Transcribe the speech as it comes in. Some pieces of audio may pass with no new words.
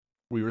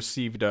We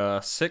received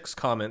 6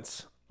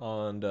 comments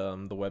on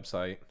the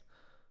website.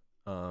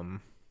 Um,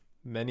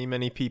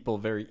 many people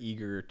very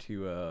eager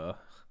to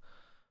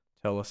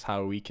tell us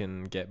how we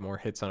can get more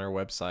hits on our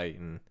website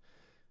and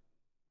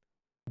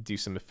do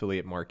some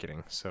affiliate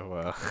marketing.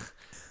 So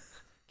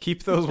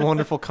keep those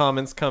wonderful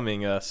comments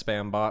coming,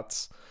 spam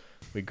bots.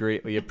 We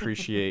greatly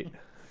appreciate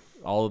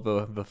all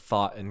of the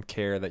thought and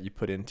care that you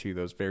put into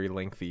those very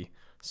lengthy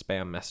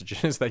spam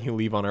messages that you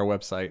leave on our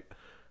website.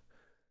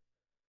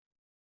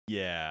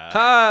 Yeah.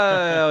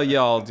 How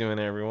y'all doing,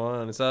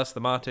 everyone? It's us,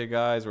 the Mate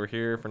guys. We're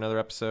here for another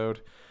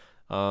episode.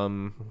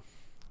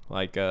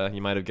 Like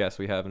you might have guessed,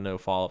 we have no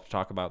follow-up to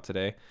talk about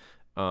today.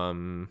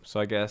 So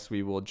I guess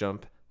we will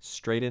jump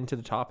straight into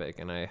the topic,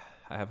 and I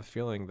have a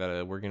feeling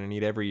that we're gonna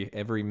need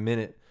every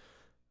minute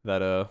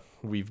that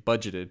we've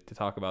budgeted to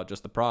talk about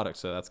just the product.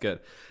 So that's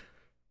good.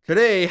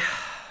 Today,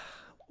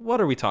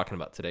 what are we talking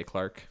about today,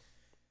 Clark?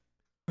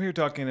 We're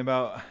talking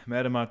about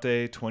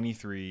Metamate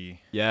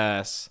 23.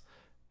 Yes.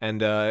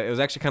 And it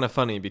was actually kind of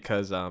funny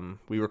because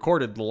we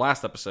recorded the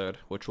last episode,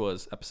 which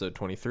was episode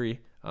 23,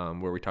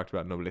 where we talked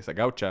about Nobleza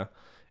Gaucha.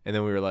 And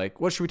then we were like,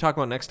 what should we talk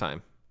about next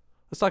time?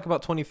 Let's talk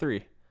about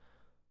 23.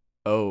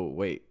 Oh,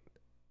 wait.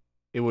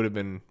 It would have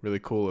been really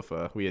cool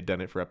if we had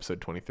done it for episode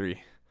 23.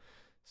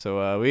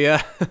 So we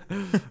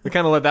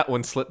kind of let that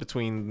one slip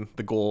between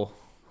the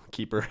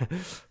goalkeeper.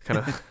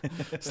 Kind of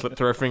slipped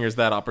through our fingers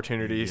that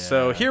opportunity. Yeah.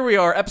 So here we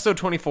are, episode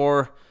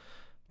 24,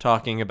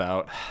 talking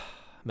about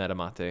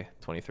Metamate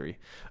 23.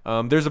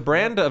 There's a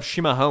brand of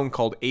Shimahong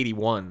called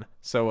 81.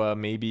 So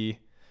maybe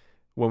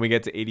when we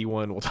get to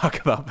 81, we'll talk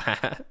about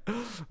that.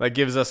 That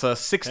gives us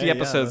 60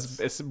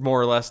 episodes, it's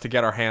more or less, to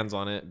get our hands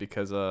on it,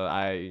 because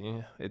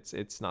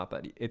it's not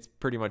that it's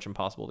pretty much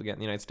impossible to get in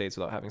the United States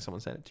without having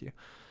someone send it to you.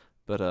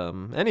 But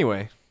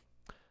anyway,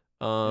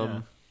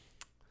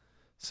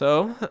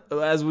 So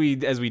as we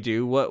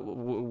do,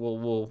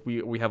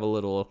 we have a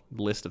little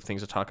list of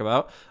things to talk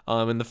about.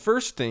 And the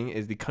first thing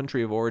is the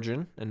country of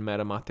origin, and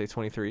Metamate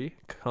 23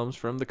 comes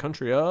from the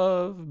country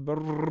of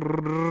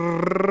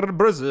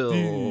Brazil.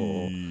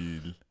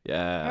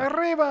 Yeah.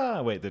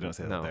 Arriba! Wait, they don't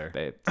say that No,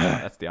 there.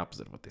 that's the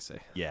opposite of what they say.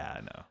 Yeah,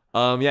 I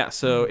know. Yeah.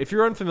 So if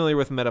you're unfamiliar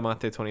with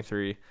Metamate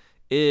 23,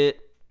 it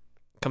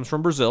comes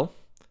from Brazil,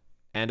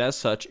 and as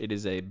such, it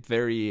is a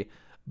very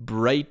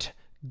bright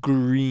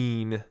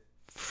green,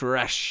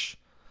 fresh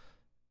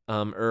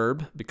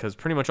herb, because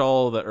pretty much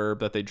all the herb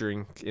that they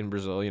drink in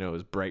Brazil,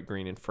 is bright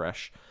green and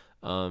fresh.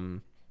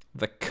 The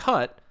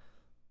cut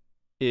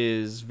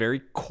is very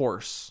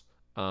coarse.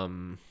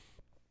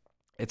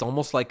 It's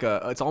almost like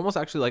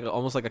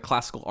almost like a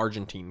classical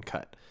Argentine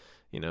cut,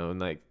 and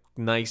like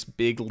nice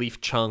big leaf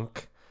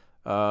chunk,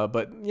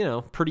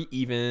 but pretty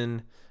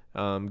even.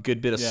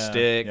 Good bit of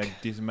stick. Yeah,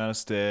 decent amount of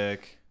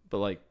stick. But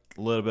like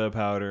a little bit of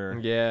powder.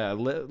 Yeah,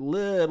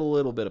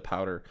 little bit of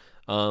powder.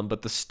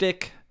 But the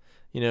stick,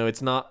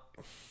 it's not.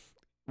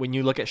 When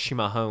you look at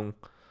Shimahong,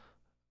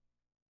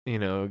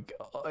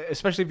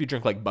 especially if you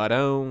drink like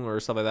Barão or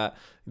stuff like that,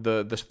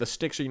 the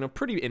sticks are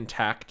pretty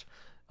intact.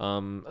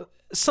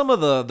 Some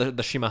of the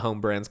Shimahong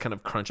brands kind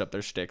of crunch up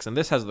their sticks, and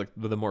this has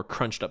the more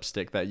crunched up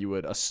stick that you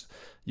would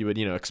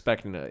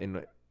expect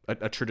in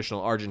a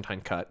traditional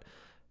Argentine cut.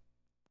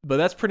 But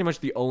that's pretty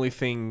much the only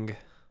thing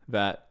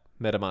that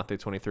Metamate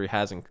 23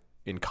 has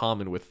in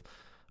common with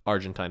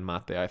Argentine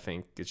mate, I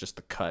think. It's just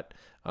the cut.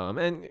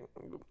 And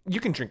you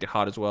can drink it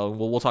hot as well.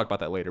 We'll talk about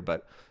that later.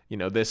 But,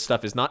 this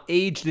stuff is not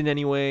aged in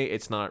any way.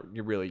 It's not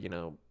really,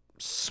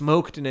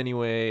 smoked in any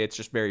way. It's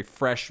just very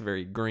fresh,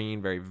 very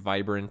green, very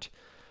vibrant.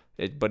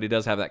 But it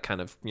does have that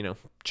kind of,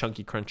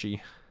 chunky,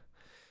 crunchy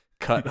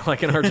cut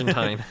like an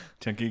Argentine.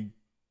 Chunky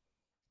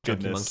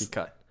monkey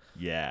cut.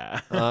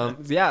 Yeah.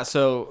 Yeah.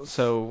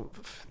 So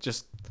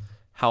just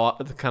how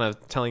kind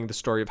of telling the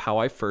story of how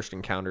I first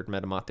encountered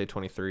Metamate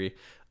 23.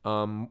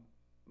 When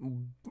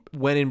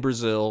in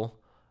Brazil,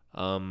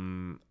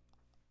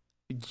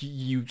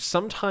 you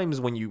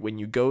sometimes when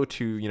you go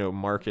to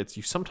markets,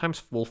 you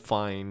sometimes will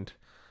find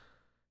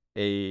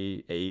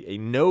a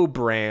no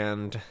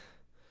brand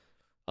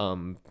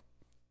herb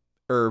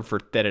for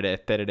tereré.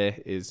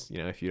 Tereré is,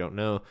 if you don't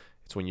know,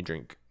 it's when you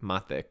drink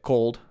mate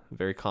cold.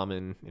 Very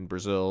common in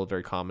Brazil,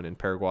 very common in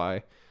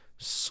Paraguay,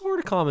 sort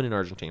of common in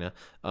Argentina.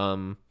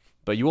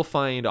 But you will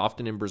find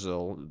often in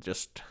Brazil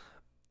just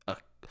a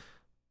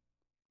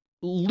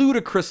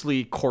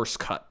ludicrously coarse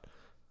cut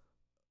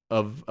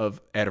of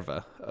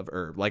erva, of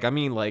herb. Like, I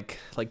mean, like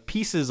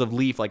pieces of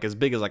leaf like as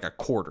big as like a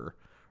quarter,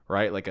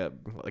 right? Like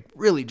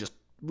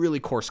really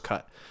coarse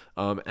cut.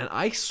 And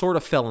I sort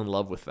of fell in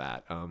love with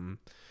that.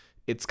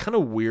 It's kind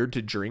of weird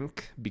to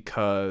drink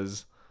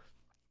because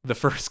the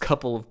first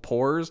couple of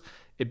pours,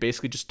 it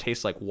basically just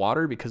tastes like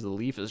water, because the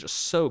leaf is just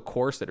so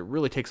coarse that it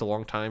really takes a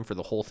long time for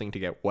the whole thing to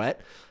get wet.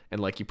 And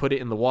like you put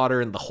it in the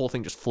water and the whole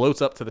thing just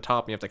floats up to the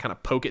top, and you have to kind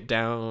of poke it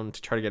down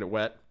to try to get it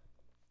wet.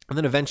 And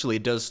then eventually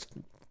it does,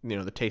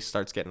 the taste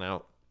starts getting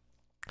out.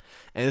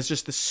 And it's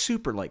just this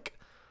super like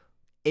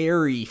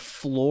airy,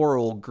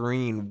 floral,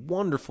 green,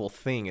 wonderful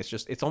thing.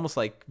 It's almost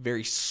like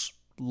very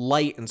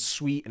light and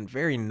sweet and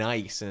very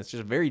nice, and it's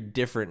just very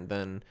different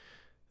than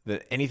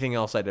anything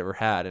else I'd ever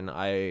had. And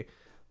I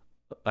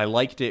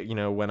liked it,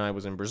 when I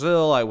was in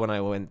Brazil. When I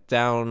went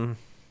down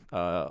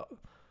to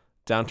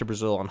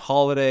Brazil on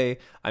holiday,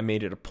 I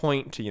made it a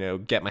point to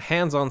get my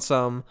hands on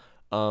some.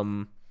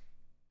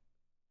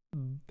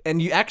 And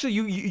you actually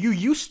you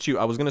used to.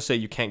 I was gonna say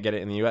you can't get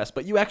it in the U.S.,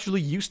 but you actually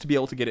used to be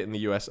able to get it in the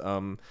U.S.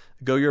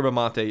 Go Yerba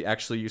Mate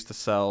actually used to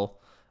sell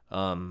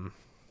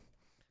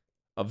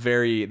a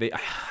very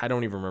I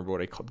don't even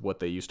remember what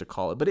they used to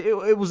call it, but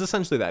it was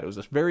essentially that. It was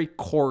this very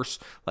coarse,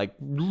 like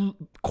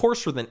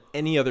coarser than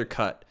any other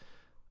cut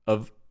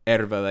of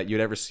erva that you'd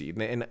ever see.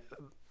 And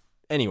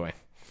anyway,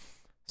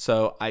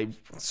 so I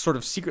sort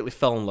of secretly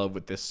fell in love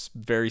with this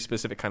very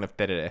specific kind of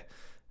tereré,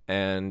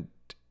 and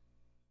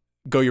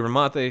Go Yerba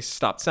Mate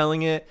stopped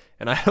selling it,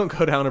 and I don't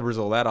go down to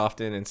Brazil that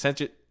often. And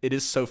since it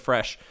is so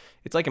fresh,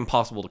 it's like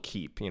impossible to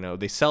keep.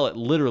 They sell it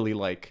literally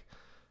like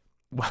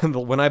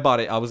when I bought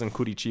it. I was in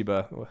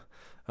Curitiba,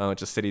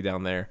 it's a city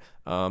down there,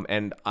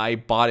 and I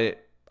bought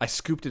it. I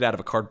scooped it out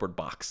of a cardboard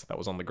box that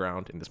was on the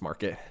ground in this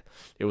market.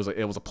 It was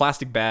a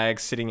plastic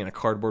bag sitting in a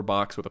cardboard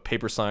box with a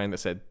paper sign that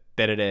said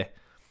tereré. It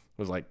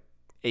was like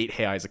 8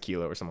 reais a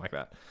kilo or something like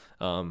that.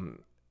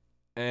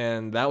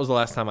 And that was the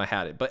last time I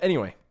had it. But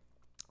anyway.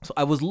 So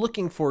I was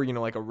looking for,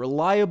 like a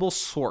reliable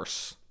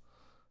source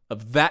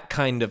of that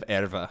kind of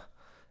erva.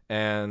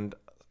 And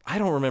I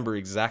don't remember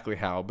exactly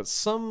how, but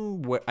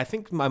I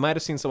think I might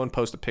have seen someone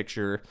post a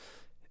picture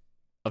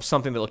of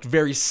something that looked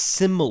very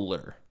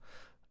similar.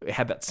 It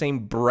had that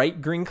same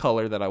bright green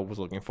color that I was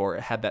looking for.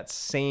 It had that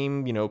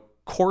same,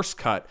 coarse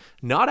cut.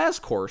 Not as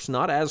coarse.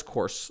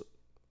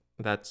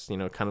 That's,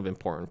 kind of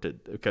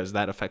important because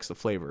that affects the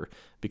flavor.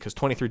 Because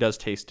 23 does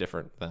taste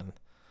different than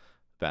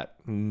that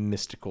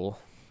mystical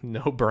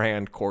no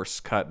brand coarse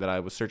cut that I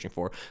was searching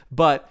for,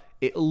 but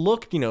it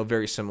looked,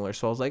 very similar.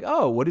 So I was like,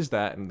 oh, what is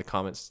that? And the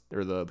comments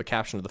or the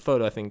caption of the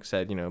photo, I think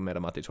said,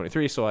 Meta Mate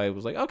 23. So I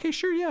was like, okay,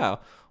 sure. Yeah,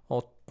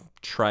 I'll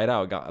try it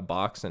out. I got a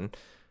box and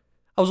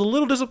I was a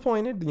little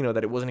disappointed,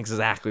 that it wasn't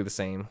exactly the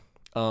same.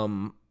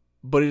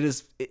 But it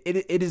is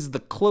the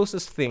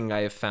closest thing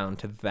I have found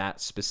to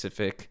that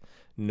specific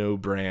no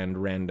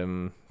brand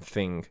random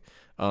thing.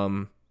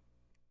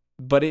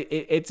 But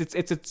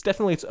it's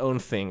definitely its own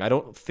thing. I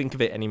don't think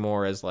of it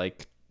anymore as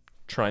like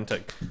trying to,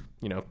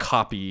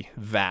 copy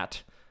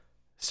that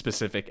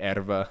specific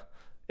erva.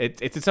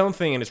 It's its own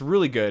thing, and it's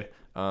really good.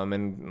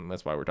 And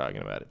that's why we're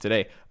talking about it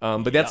today.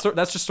 But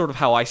that's just sort of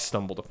how I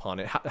stumbled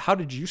upon it. How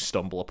did you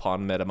stumble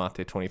upon Meta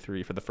Mate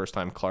 23 for the first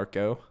time, Clark?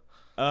 Go.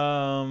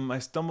 I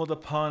stumbled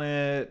upon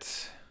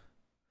it.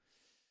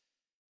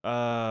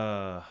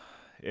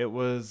 It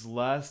was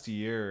last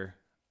year.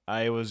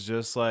 I was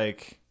just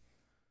like.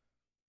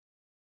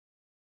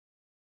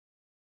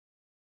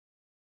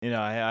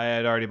 I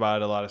had already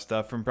bought a lot of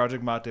stuff from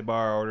Project Mate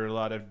Bar. I ordered a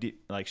lot of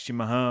like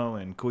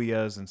chimarrão and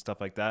cuyas and stuff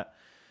like that.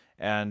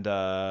 And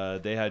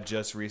they had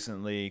just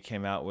recently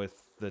came out with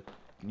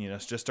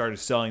just started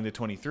selling the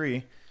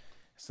 23.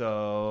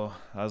 So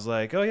I was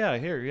like, oh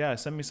yeah,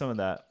 send me some of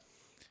that.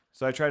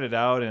 So I tried it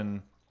out,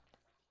 and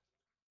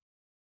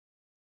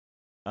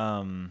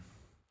here's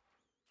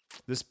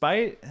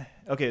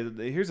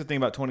the thing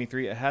about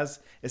 23. It says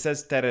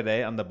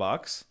tereré on the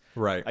box.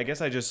 Right. I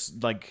guess I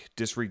just like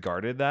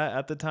disregarded that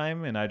at the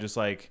time, and I just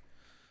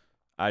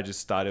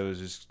thought it was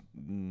just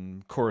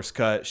coarse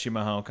cut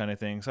chimarrão kind of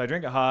thing. So I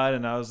drank it hot,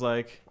 and I was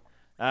like,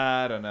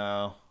 I don't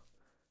know.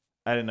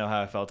 I didn't know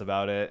how I felt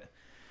about it.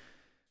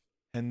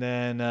 And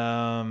then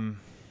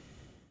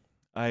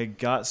I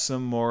got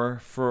some more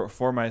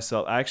for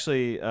myself.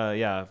 Actually,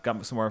 I've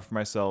got some more for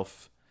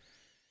myself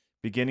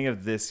beginning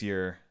of this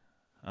year,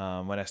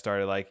 when I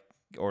started like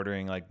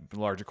ordering like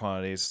larger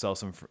quantities to sell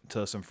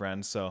to some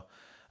friends. So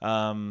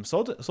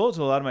sold it to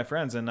a lot of my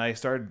friends, and I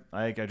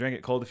drank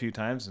it cold a few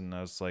times, and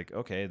I was like,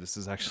 okay, this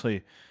is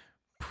actually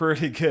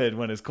pretty good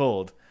when it's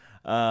cold.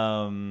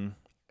 And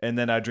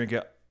then I drink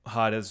it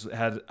hot as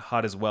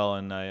well,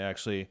 and I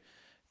actually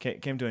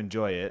came to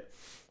enjoy it.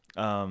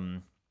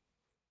 And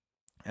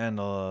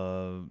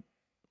a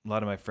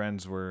lot of my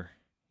friends were,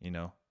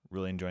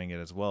 really enjoying it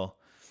as well.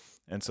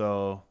 And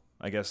so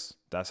I guess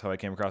that's how I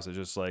came across it.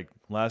 Just like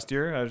last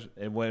year,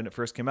 when it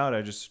first came out,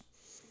 I just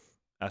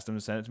asked them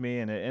to send it to me,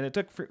 and it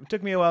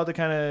took me a while to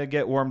kind of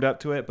get warmed up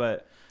to it,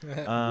 but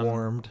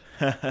warmed.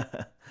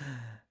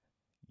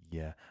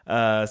 Yeah.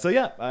 So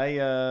yeah,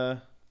 I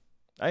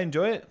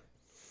enjoy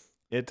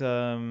it.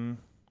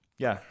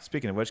 Yeah.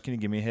 Speaking of which, can you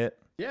give me a hit?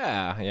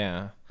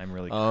 Yeah. I'm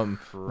really.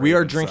 We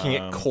are drinking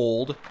it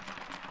cold.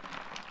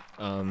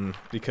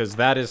 Because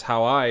that is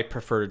how I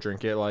prefer to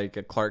drink it.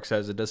 Like Clark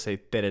says, it does say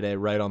tereré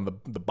right on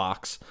the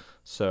box.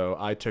 So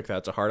I took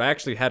that to heart. I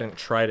actually hadn't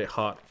tried it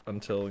hot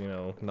until,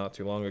 not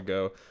too long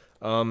ago.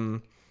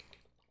 And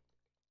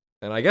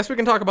I guess we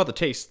can talk about the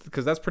taste,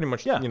 because that's pretty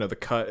much, the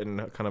cut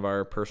and kind of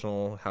our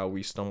personal, how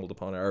we stumbled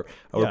upon our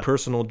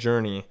personal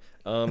journey.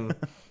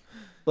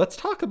 Let's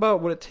talk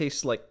about what it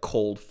tastes like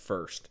cold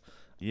first.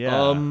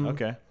 Yeah.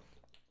 Okay.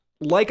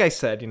 Like I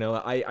said,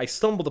 I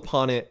stumbled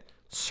upon it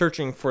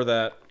searching for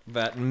that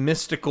that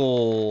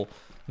mystical,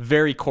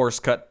 very coarse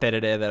cut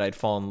tereré that I'd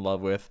fallen in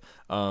love with.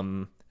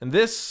 And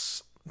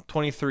this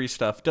 23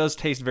 stuff does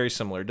taste very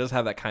similar. It does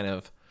have that kind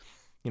of,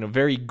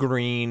 very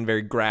green,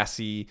 very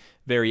grassy,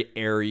 very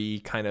airy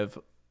kind of,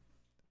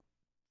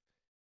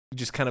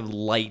 just kind of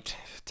light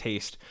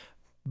taste.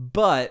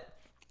 But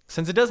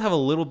since it does have a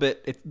little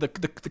bit, the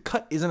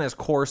cut isn't as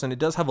coarse, and it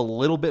does have a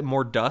little bit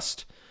more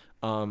dust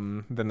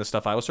than the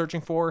stuff I was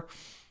searching for.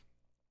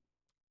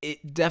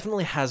 It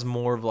definitely has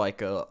more of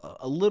like a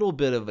little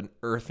bit of an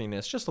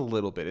earthiness, just a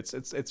little bit.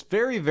 It's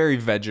very, very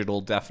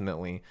vegetal,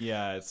 definitely.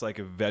 Yeah, it's like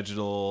a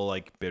vegetal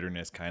like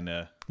bitterness kind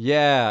of.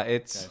 Yeah,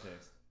 it's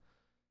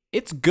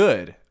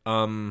good.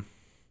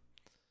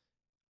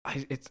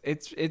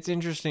 It's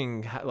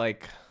interesting.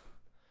 Like,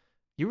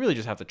 you really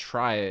just have to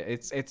try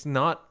it. It's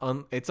not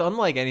it's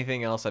unlike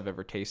anything else I've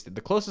ever tasted.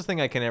 The closest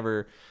thing I can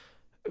ever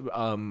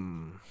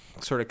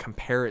sort of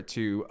compare it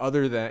to,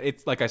 other than,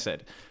 it's like I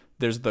said,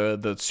 there's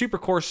the super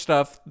coarse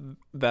stuff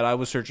that I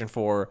was searching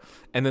for,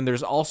 and then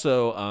there's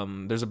also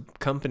there's a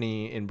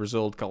company in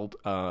Brazil called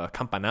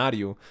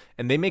Campanario,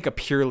 and they make a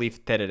pure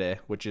leaf tereré,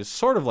 which is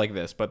sort of like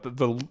this, but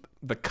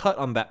the cut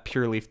on that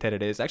pure leaf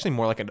tereré is actually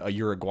more like a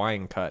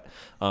Uruguayan cut.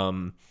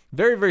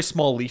 Very, very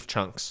small leaf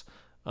chunks.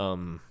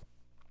 And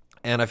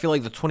I feel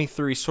like the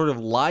 23 sort of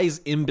lies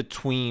in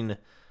between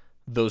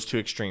those two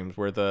extremes,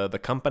 where the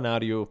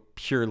Campanario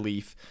pure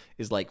leaf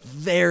is like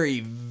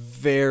very,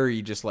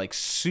 very just like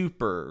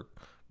super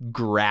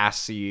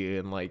grassy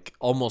and like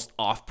almost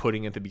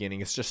off-putting at the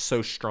beginning. It's just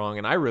so strong,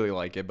 and I really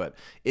like it, but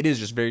it is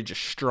just very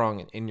just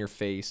strong and in your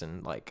face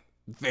and like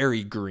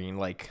very green,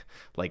 like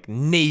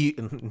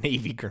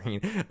navy green,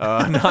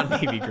 not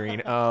navy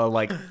green,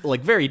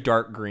 like very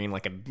dark green,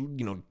 like a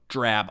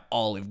drab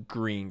olive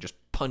green, just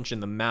punch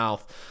in the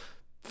mouth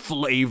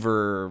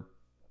flavor.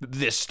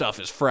 This stuff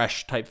is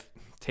fresh type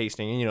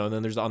tasting, and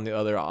then there's on the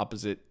other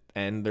opposite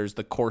end, there's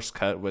the coarse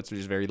cut, which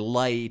is very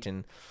light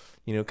and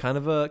kind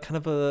of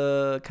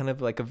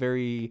like a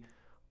very,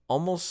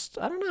 almost,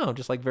 I don't know,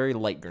 just like very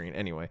light green.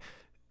 Anyway,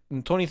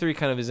 and 23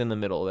 kind of is in the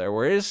middle there,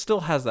 where it still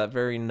has that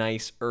very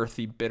nice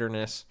earthy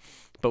bitterness,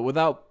 but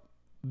without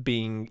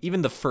being,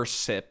 even the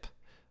first sip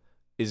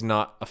is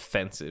not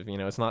offensive.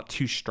 It's not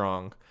too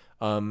strong.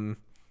 And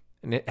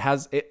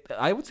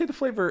I would say the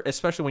flavor,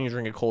 especially when you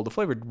drink it cold, the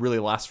flavor really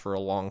lasts for a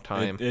long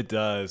time. It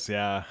does,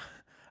 yeah.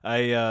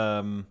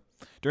 I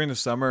during the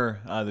summer,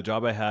 the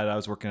job I had, I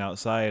was working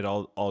outside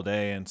all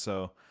day, and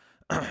so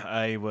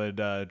I would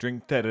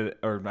drink that,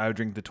 or I would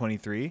drink the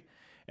 23,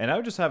 and I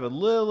would just have a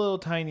little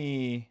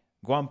tiny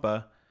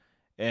guampa,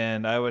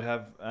 and I would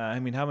have.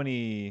 How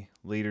many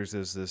liters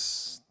is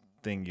this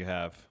thing you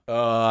have?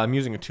 I'm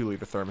using a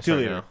 2-liter thermos. 2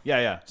 liter. Now.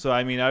 Yeah. So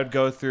I would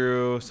go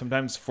through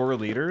sometimes 4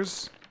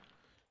 liters.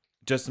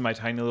 Just in my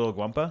tiny little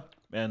guampa,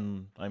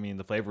 and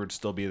the flavor would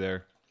still be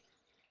there.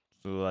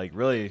 So like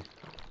really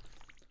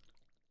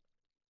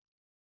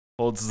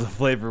holds the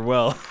flavor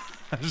well.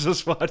 I was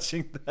just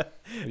watching that.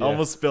 Yeah.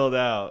 Almost spilled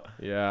out.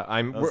 Yeah,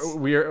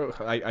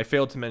 I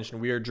failed to mention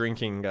we are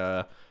drinking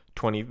the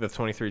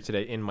 23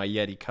 today in my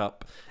Yeti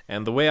cup,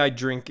 and the way I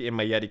drink in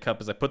my Yeti cup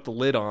is I put the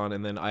lid on,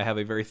 and then I have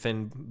a very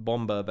thin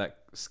bomba that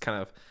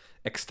kind of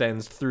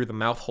extends through the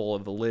mouth hole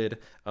of the lid.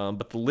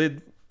 But the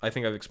lid, I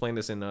think I've explained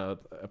this in a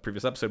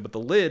previous episode, but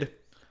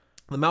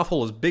the mouth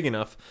hole is big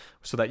enough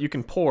so that you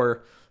can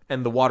pour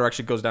and the water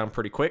actually goes down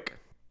pretty quick.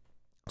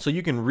 So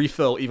you can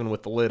refill even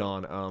with the lid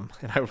on.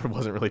 And I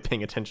wasn't really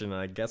paying attention, and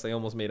I guess I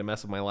almost made a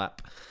mess of my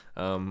lap.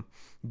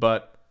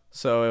 But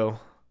so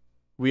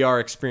we are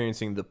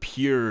experiencing the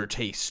pure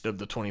taste of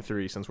the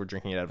 23 since we're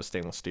drinking it out of a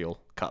stainless steel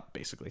cup,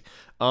 basically.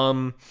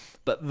 But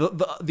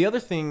the other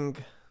thing,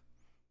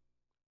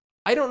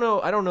 I don't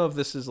know if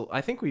this is.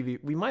 I think we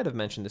might have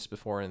mentioned this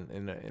before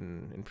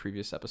in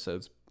previous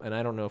episodes, and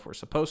I don't know if we're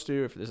supposed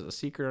to, if this is a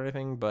secret or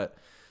anything. But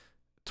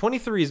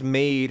 23 is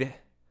made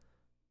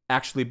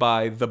actually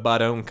by the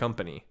Baron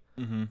company.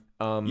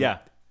 Mm-hmm. Yeah,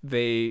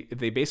 they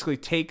basically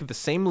take the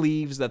same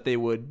leaves that they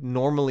would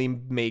normally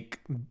make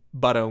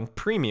Baron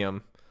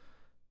Premium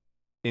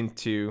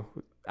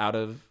out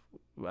of.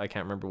 I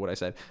can't remember what I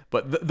said,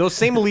 but those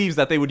same leaves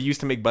that they would use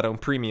to make Baron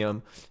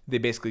Premium, they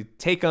basically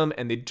take them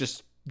and they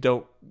just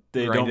don't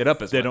grind it up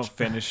as much. They don't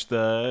finish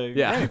the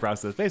grinding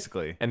process,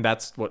 basically. And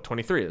that's what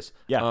 23 is.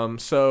 Yeah.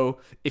 So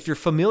if you're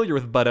familiar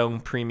with Baron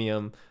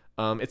Premium,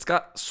 it's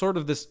got sort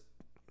of this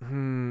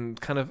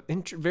kind of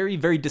very,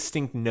 very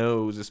distinct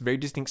nose, this very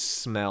distinct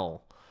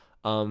smell.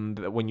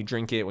 That when you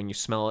drink it, when you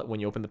smell it, when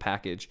you open the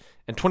package.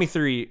 And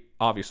 23,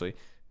 obviously,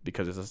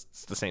 because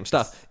it's the same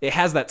stuff, it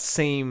has that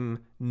same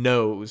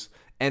nose.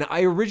 And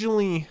I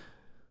originally,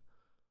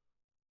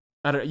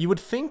 I don't know, you would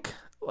think,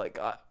 like,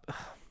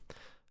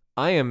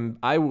 I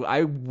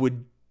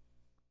would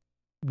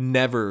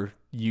never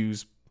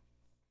use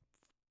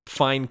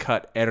fine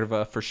cut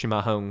erva for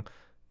chimarrão.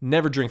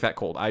 Never drink that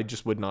cold. I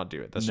just would not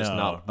do it. That's just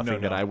not a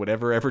thing that I would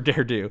ever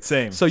dare do.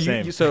 Same. So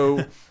same.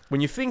 So when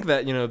you think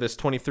that this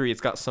 23,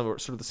 it's got some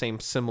sort of the same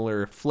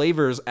similar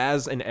flavors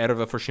as an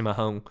erva for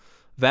chimarrão,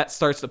 that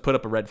starts to put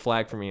up a red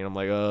flag for me, and I'm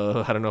like,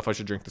 I don't know if I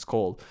should drink this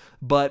cold.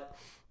 But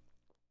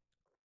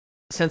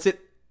since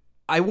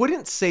I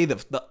wouldn't say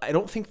I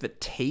don't think the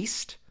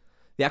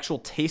actual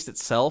taste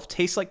itself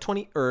tastes like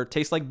 20 or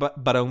tastes like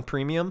Baron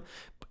Premium.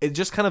 It's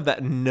just kind of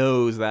that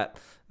nose, that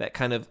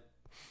kind of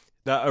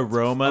The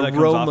aroma that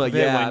comes off of it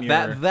yeah, when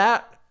you're...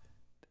 that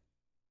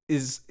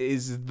is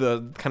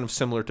the kind of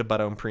similar to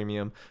Baron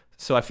Premium.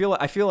 So I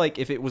feel like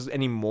if it was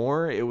any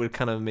more, it would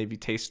kind of maybe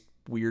taste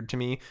weird to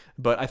me.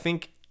 But I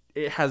think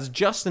it has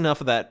just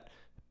enough of that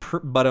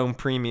Baron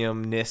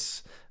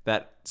Premiumness,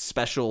 that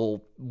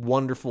special,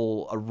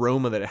 wonderful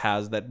aroma that it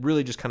has, that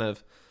really just kind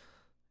of,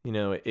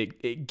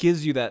 it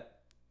gives you that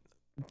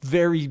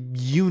very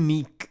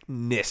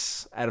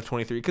uniqueness out of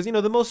 23. Because,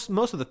 the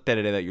most of the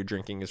tereré that you're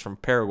drinking is from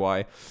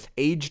Paraguay,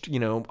 aged,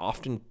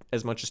 often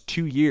as much as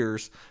 2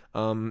 years.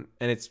 And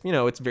it's,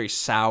 it's very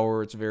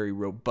sour, it's very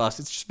robust,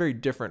 it's just very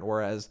different.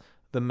 Whereas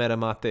the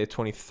Metamate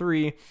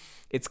 23,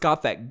 it's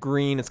got that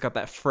green, it's got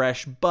that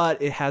fresh,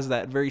 but it has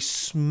that very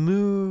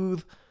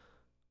smooth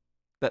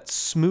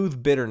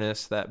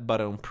bitterness that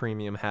Baron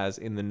Premium has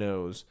in the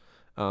nose.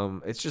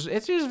 It's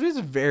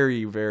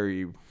very,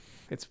 very,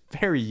 it's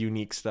very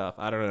unique stuff.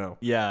 I don't know.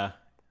 Yeah,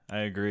 I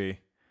agree.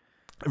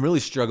 I'm really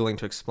struggling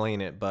to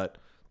explain it, but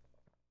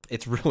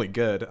it's really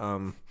good.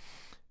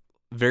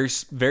 Very,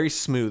 very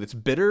smooth. It's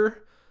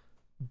bitter,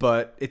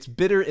 but it's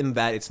bitter in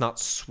that it's not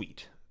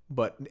sweet.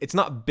 But it's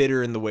not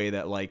bitter in the way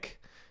that like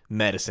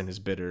medicine is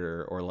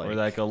bitter, or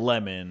like a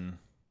lemon.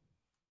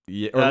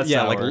 Yeah, or,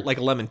 yeah, like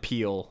lemon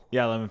peel.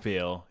 Yeah, lemon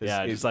peel.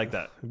 Yeah, just like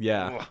that.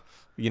 Yeah. Ugh.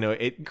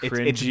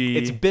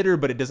 It's bitter,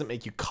 but it doesn't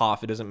make you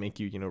cough. It doesn't make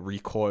you,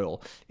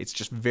 recoil. It's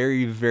just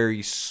very,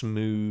 very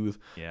smooth.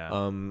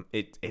 Yeah.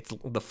 It's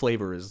the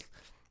flavor is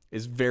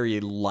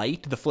very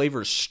light. The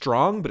flavor is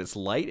strong, but it's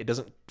light. It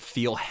doesn't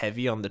feel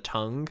heavy on the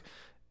tongue.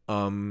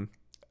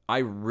 I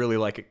really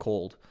like it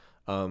cold.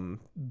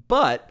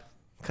 But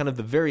kind of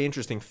the very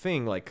interesting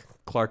thing, like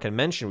Clark had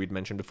mentioned, we'd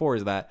mentioned before,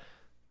 is that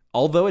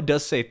although it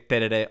does say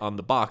tereré on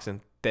the box,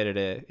 and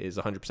tereré is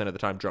 100% of the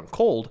time drunk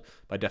cold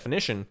by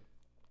definition,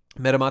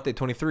 Metamate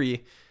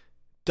 23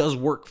 does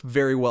work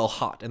very well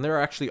hot. And there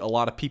are actually a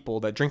lot of people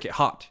that drink it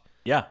hot.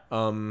 Yeah.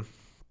 And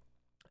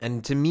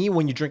to me,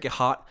 when you drink it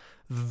hot,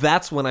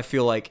 that's when I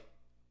feel like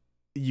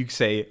you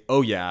say,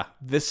 oh yeah,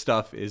 this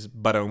stuff is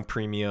Baron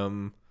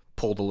Premium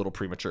pulled a little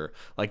premature.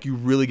 Like you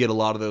really get a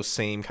lot of those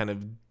same kind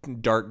of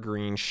dark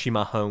green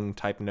Chimahong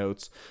type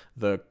notes,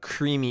 the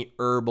creamy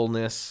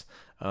herbalness,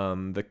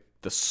 the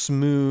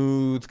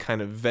smooth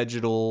kind of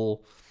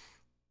vegetal.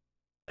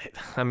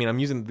 I mean, I'm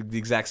using the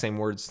exact same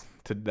words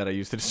that I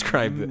used to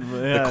describe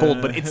the cold,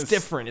 but it's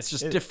different. It's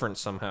just different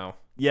somehow.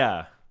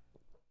 Yeah.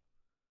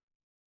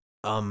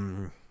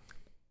 Yeah,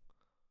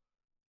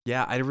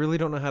 I really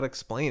don't know how to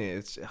explain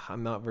it.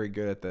 I'm not very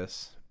good at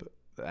this, but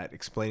at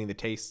explaining the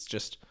tastes.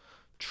 Just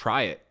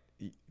try it.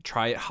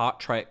 Try it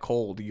hot. Try it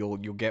cold. You'll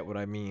get what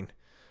I mean.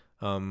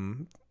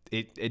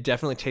 It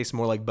definitely tastes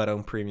more like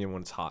Baron Premium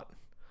when it's hot.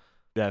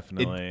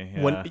 Definitely.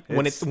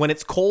 When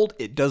it's cold,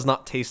 it does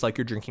not taste like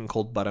you're drinking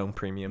cold Baron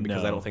Premium,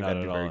 because I don't think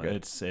that'd be very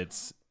good.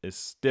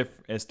 It's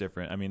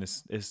different. I mean,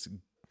 it's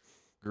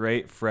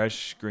great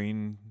fresh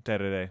green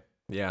tereré.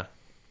 Yeah.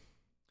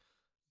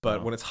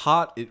 But when it's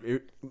hot,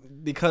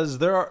 because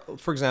there are,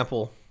 for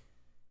example,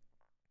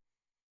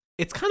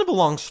 it's kind of a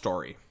long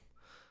story,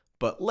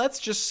 but let's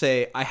just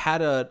say I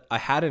had an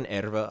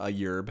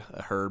erva,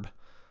 a herb,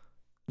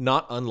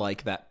 not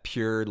unlike that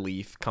pure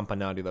leaf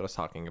Campanario that I was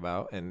talking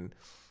about, and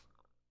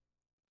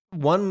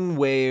one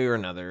way or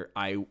another,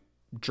 I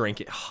drank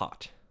it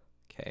hot,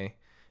 okay?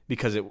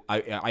 Because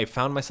I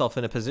found myself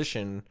in a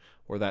position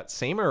where that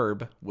same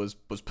herb was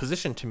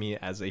positioned to me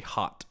as a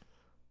hot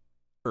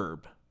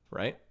herb,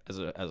 right? As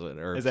an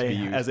herb,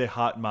 as a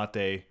hot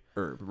mate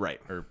herb,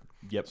 right? Herb.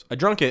 Yep. So I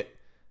drank it,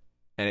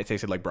 and it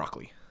tasted like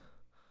broccoli.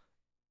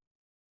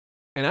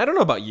 And I don't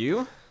know about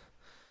you,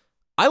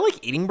 I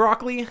like eating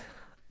broccoli.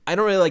 I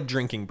don't really like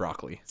drinking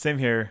broccoli. Same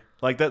here.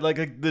 Like that,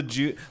 like the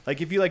juice.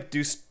 Like if you like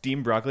do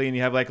steamed broccoli and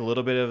you have like a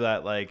little bit of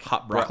that like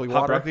hot broccoli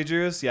hot broccoli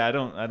juice. Yeah, I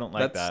don't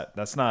like that.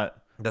 That's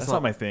not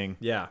my thing.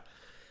 Yeah.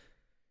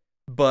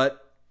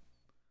 But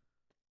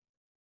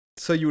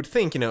so you would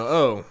think,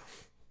 oh,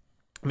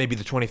 maybe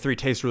the 23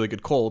 tastes really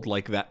good cold,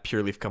 like that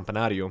pure leaf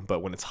Campanario, but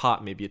when it's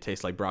hot, maybe it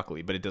tastes like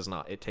broccoli, but it does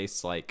not. It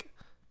tastes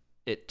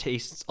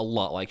a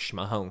lot like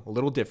Chimahong. A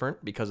little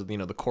different because of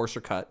the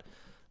coarser cut,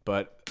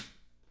 but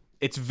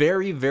it's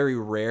very, very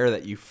rare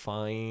that you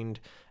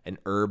find an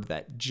herb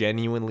that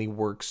genuinely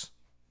works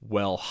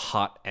well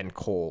hot and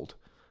cold.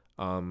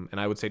 And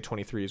I would say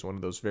 23 is one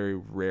of those very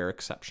rare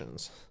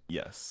exceptions.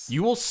 Yes.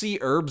 You will see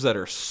herbs that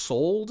are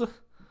sold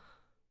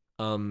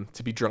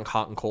to be drunk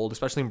hot and cold,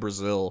 especially in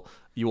Brazil.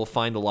 You will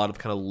find a lot of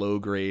kind of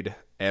low-grade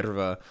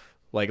erva.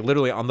 Like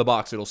literally on the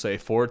box, it'll say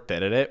for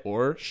tereré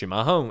or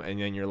Chimahong.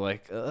 And then you're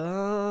like,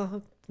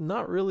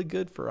 not really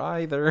good for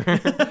either.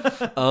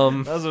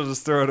 Might as well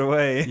just throw it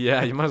away.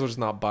 Yeah, you might as well just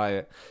not buy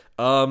it.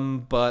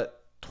 But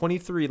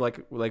 23,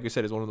 like we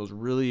said, is one of those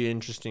really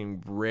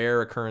interesting,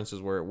 rare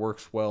occurrences where it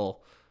works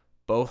well,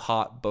 both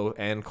hot,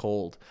 and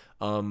cold.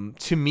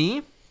 To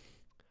me,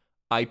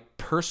 I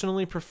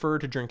personally prefer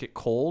to drink it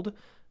cold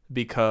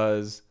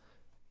because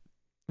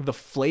the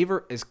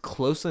flavor is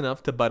close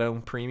enough to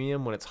Baron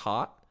Premium when it's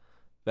hot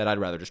that I'd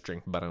rather just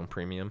drink Baron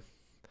Premium.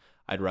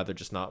 I'd rather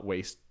just not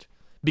waste,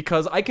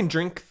 because I can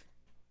drink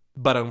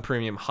Baron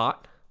Premium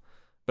hot,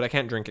 but I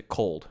can't drink it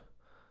cold.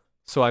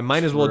 So I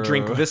might as well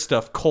drink this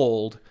stuff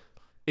cold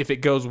if it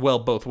goes well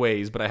both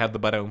ways, but I have the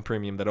Baron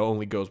Premium that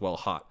only goes well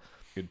hot.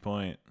 Good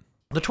point.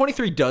 The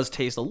 23 does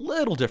taste a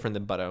little different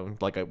than Baron,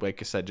 like I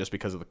said, just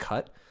because of the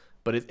cut.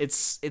 But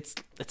it's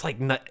like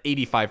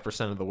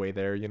 85% of the way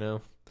there, you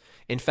know?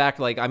 In fact,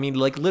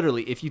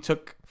 literally, if you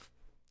took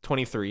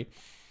 23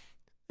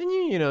 and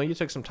you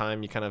took some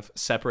time, you kind of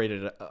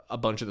separated a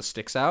bunch of the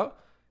sticks out,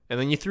 and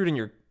then you threw it in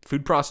your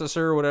food processor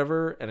or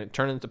whatever, and it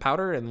turned into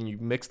powder, and then you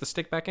mix the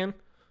stick back in,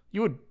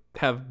 you would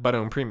have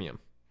Baron Premium.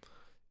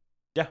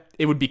 Yeah.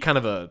 It would be kind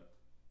of a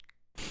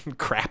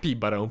crappy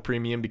Baron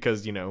Premium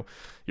because,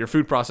 your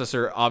food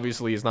processor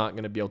obviously is not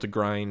going to be able to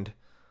grind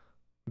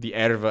the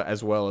erva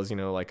as well as,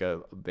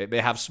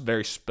 they have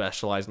very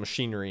specialized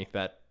machinery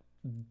that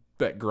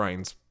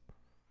grinds,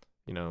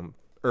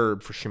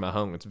 herb for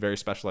Shimahong. It's very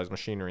specialized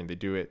machinery, and they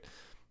do it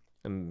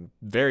and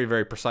very,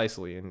 very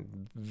precisely.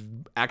 And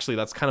actually,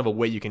 that's kind of a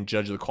way you can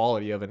judge the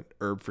quality of an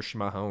herb for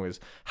Shimahong is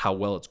how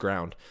well it's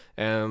ground.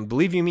 And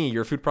believe you me,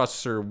 your food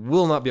processor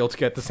will not be able to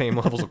get the same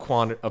levels of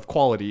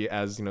quality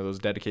as, those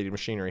dedicated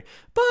machinery.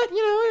 But,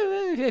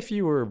 if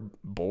you were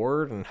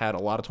bored and had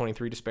a lot of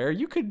 23 to spare,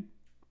 you could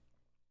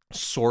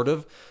sort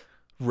of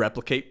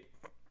replicate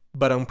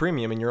Baron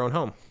Premium in your own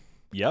home.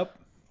 Yep.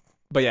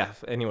 But yeah,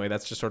 anyway,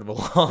 that's just sort of a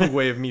long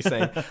way of me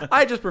saying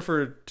I just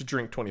prefer to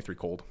drink 23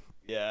 cold.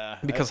 Yeah.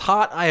 Because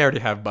hot, I already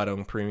have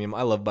Baron Premium.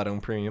 I love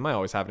Baron Premium. I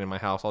always have it in my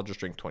house. I'll just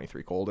drink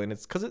 23 cold, and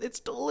it's because it's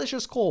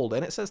delicious cold,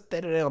 and it says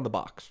Tereré on the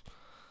box.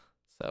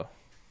 So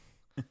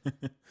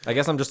I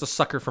guess I'm just a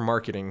sucker for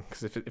marketing,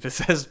 because if it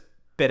says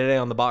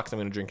Tereré on the box, I'm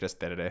going to drink it as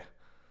Tereré.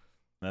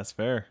 That's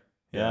fair.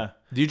 Yeah.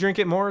 Do you drink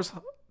it more as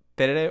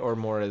Tereré or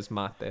more as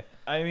mate?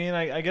 I mean,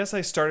 I guess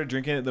I started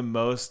drinking it the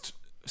most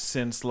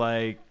since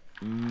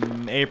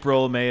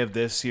April, May of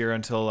this year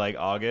until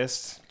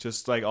August.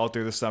 Just all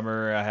through the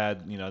summer, I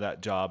had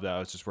that job that I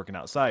was just working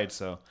outside.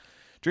 So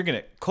drinking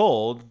it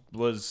cold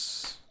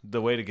was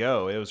the way to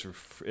go. It was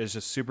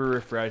just super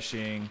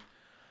refreshing.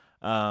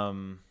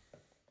 But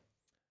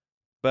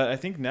I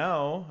think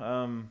now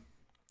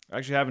I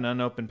actually have an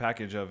unopened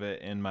package of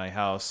it in my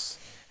house.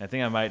 I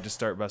think I might just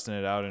start busting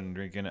it out and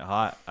drinking it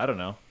hot. I don't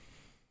know.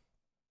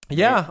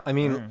 Yeah, I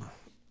mean,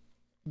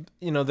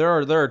 there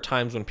are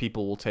times when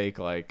people will take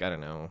I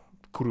don't know,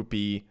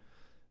 Kurupi,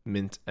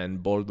 mint,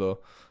 and Bordeaux,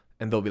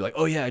 and they'll be like,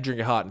 "Oh yeah, I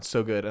drink it hot, and it's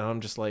so good." And I'm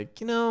just like,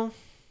 good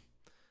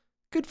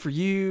for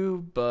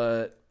you,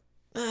 but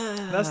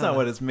that's not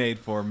what it's made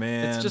for,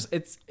 man. It's just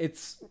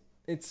it's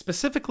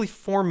specifically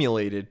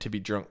formulated to be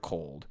drunk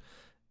cold,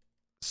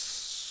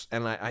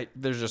 and I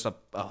there's just a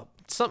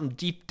something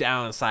deep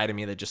down inside of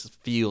me that just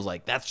feels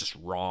like that's just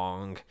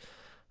wrong.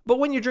 But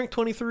when you drink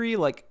 23,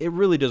 it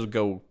really does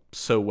go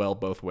so well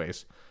both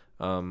ways.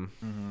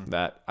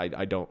 That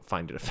I don't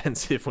find it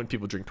offensive when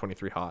people drink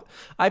 23 hot.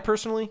 I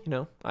personally,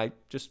 I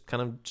just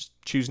kind of just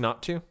choose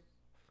not to,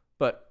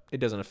 but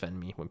it doesn't offend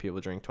me when people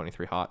drink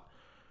 23 hot.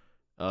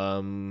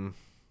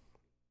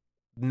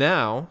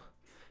 Now,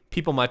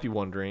 people might be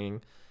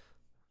wondering,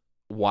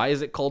 why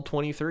is it called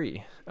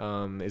 23?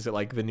 Is it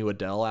like the new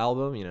Adele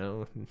album?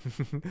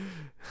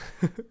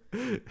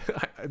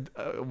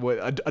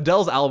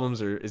 Adele's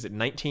albums is it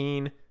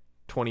 19,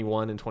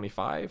 21, and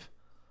 25?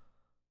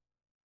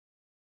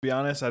 Be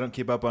honest, I don't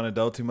keep up on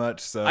Adele too much,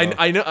 so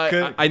I know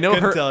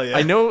her. Tell you.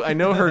 I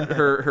know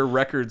her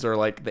records are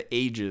the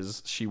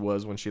ages she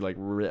was when she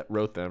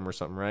wrote them or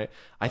something, right?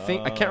 I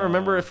can't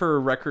remember if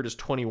her record is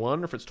 21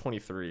 or if it's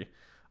 23.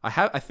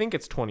 I think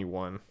it's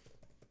 21.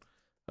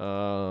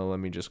 Let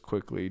me just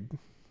quickly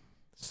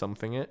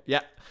something it.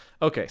 Yeah.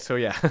 Okay, so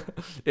yeah.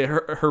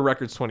 her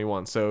record's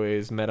 21. So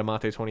is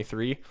Metamate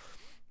 23?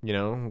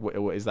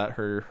 Is that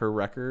her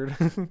record?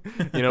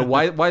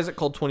 Why is it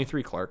called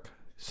 23, Clark?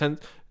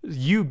 Since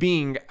you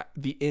being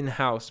the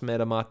in-house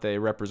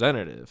Metamate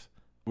representative,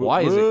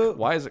 why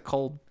is it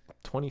called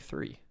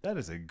 23? That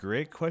is a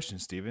great question,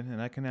 Steven,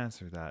 and I can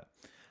answer that.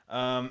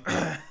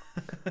 That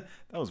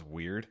was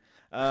weird.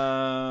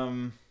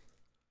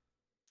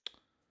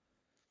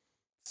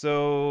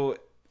 So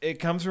it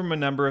comes from a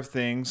number of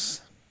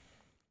things.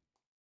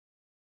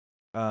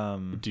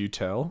 Do you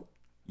tell?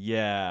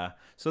 Yeah.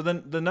 So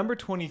the number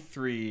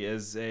 23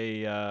 is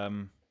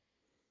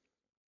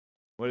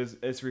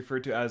it's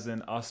referred to as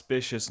an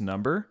auspicious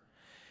number.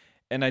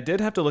 And I did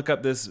have to look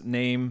up this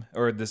name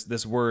or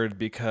this word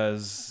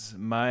because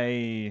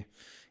my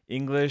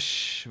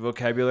English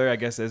vocabulary, I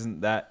guess,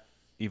 isn't that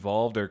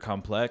evolved or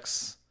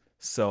complex.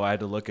 So I had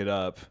to look it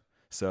up.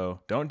 So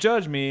don't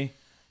judge me.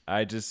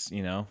 I just,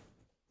 I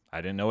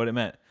didn't know what it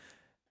meant.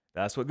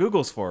 That's what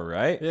Google's for,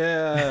 right?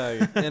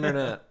 Yeah,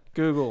 internet,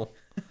 Google.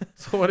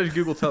 So what did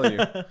Google tell you?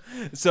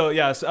 So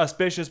yeah,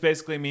 auspicious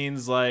basically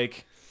means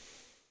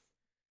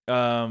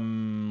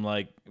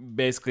Like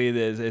basically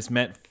it's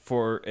meant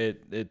for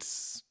it.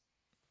 It's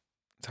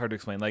hard to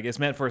explain. Like it's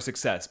meant for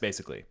success,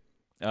 basically.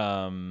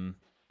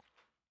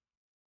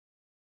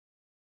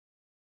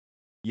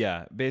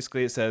 Yeah,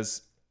 basically it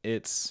says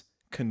it's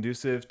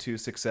conducive to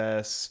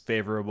success,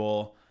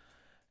 favorable,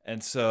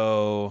 and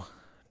so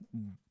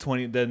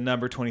the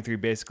number 23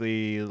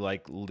 basically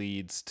like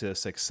leads to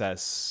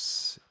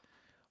success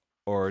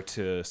or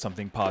to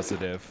something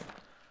positive,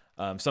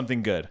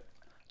 something good.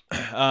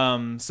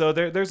 So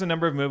there's a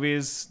number of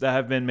movies that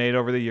have been made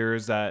over the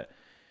years that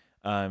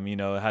it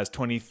has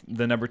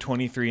the number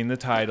 23 in the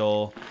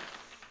title.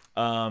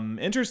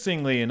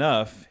 Interestingly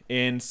enough,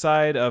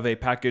 inside of a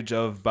package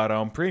of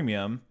Barão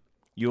Premium,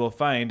 you will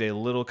find a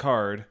little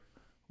card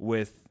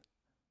with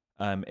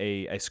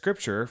a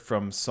scripture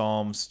from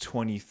Psalms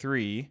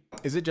 23.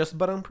 Is it just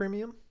Barão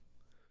Premium?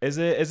 Is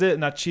it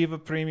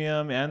Nativa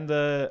Premium and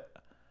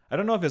I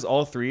don't know if it's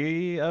all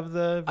three of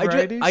the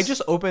varieties. I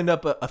just opened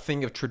up a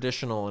thing of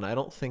traditional, and I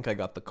don't think I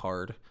got the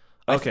card.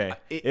 Okay.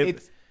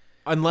 It's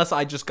unless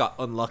I just got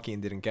unlucky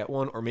and didn't get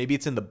one, or maybe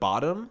it's in the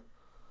bottom.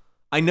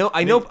 I know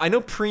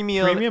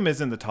premium. Premium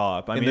is in the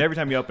top. I mean, every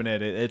time you open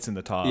it, it's in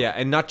the top. Yeah,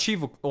 and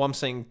Nativo. Well, I'm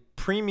saying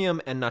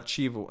premium and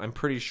Nativo. I'm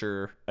pretty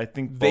sure. I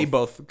think they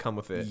both come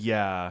with it.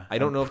 Yeah, I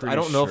don't know if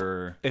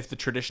the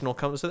traditional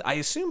comes with it. I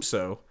assume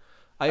so.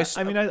 I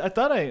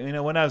thought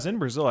when I was in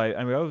Brazil,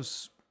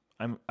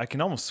 I can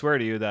almost swear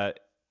to you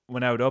that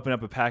when I would open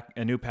up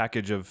a new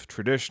package of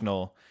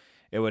traditional,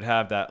 it would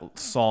have that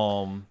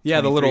Psalm.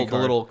 Yeah, the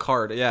little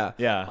card. Yeah,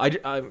 yeah.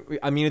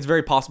 I mean, it's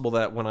very possible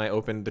that when I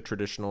opened the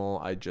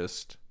traditional,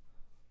 it's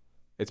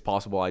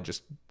possible I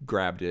just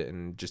grabbed it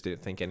and just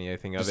didn't think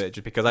anything of it,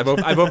 just because I've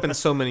opened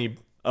so many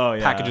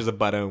packages of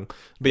Barão.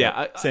 But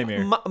yeah, same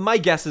here. My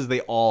guess is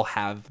they all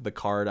have the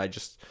card. I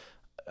just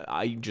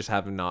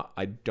have not.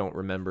 I don't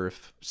remember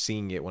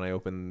seeing it when I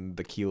opened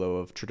the kilo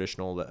of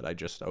traditional that I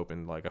just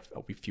opened like a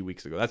few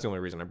weeks ago. That's the only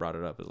reason I brought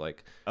it up. Is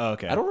like,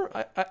 okay.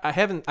 I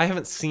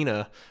haven't seen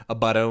a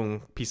Barão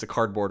piece of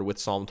cardboard with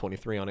Psalm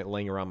 23 on it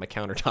laying around my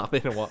countertop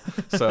in a while.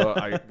 So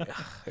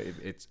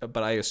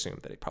but I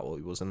assumed that it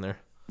probably was in there.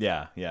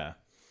 Yeah.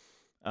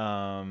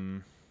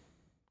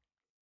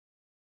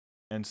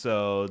 And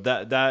so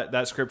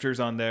that scripture's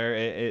on there.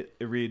 It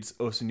reads,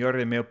 "O Señor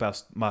é meu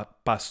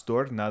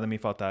pastor, nada me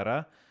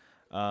faltará."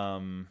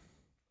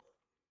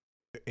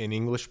 In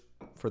English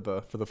for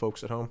the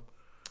folks at home.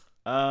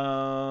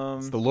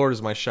 It's the Lord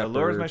is my shepherd. The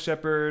Lord is my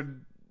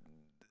shepherd.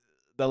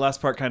 The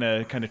last part kind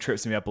of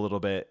trips me up a little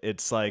bit.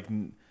 It's like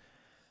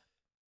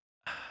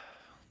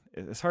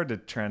it's hard to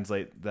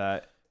translate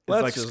that.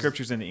 It's like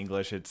scriptures into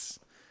English. It's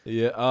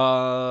the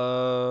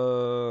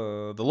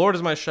Lord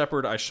is my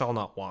shepherd, I shall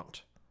not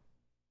want.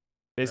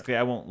 Basically,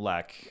 I won't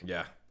lack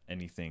yeah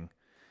anything.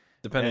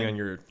 Depending on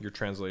your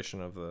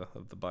translation of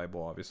the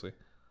Bible, obviously.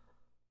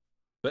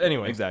 But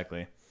anyway.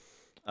 Exactly.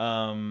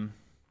 And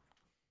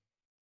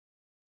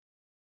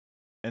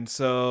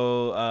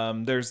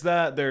so there's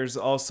that. There's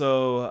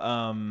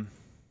also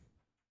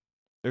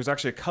there's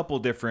actually a couple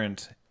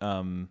different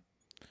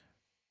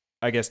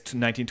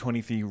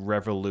 1923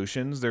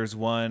 revolutions. There's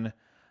one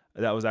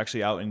that was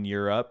actually out in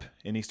Europe,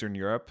 in Eastern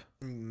Europe.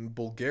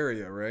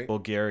 Bulgaria, right?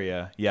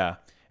 Bulgaria, yeah.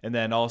 And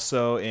then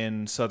also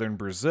in southern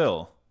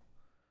Brazil.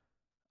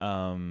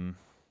 Did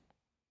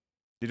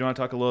you want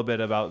to talk a little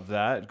bit about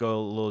that? Go a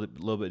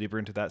little bit deeper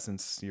into that,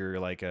 since you're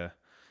like a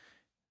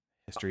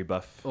history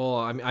buff. Well,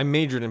 I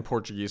majored in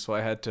Portuguese, so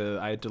I had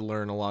to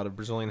learn a lot of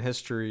Brazilian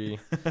history.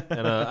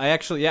 And I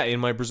actually, in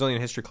my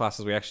Brazilian history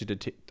classes, we actually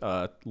did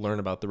learn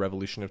about the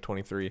Revolution of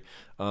 23.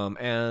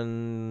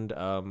 Friend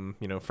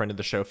of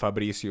the show,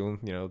 Fabrício,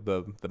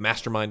 the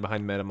mastermind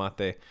behind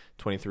Metamate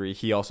 23.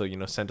 He also,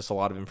 sent us a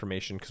lot of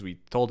information because we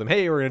told him,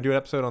 hey, we're going to do an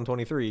episode on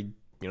 23.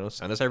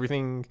 Send us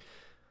everything.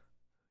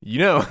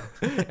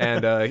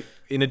 And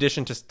in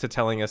addition to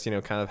telling us,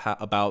 kind of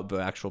about the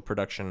actual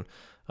production,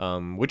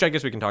 which I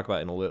guess we can talk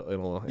about in a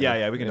little. We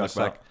can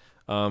talk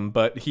about.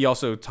 But he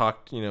also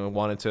talked,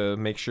 wanted to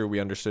make sure we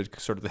understood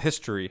sort of the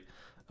history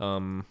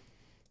behind,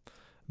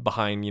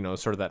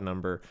 sort of that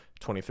number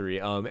 23.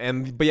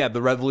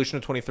 The Revolution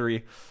of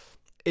 23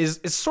 is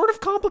sort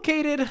of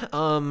complicated.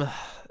 And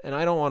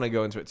I don't want to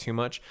go into it too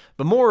much,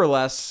 but more or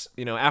less,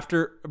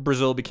 after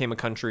Brazil became a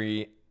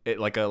country,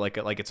 like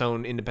its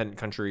own independent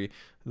country,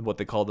 what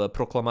they call the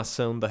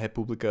Proclamação da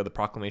República, the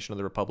Proclamation of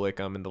the Republic,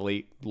 in the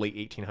late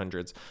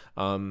 1800s.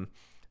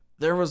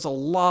 There was a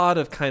lot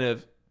of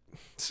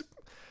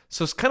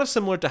so it's kind of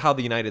similar to how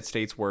the United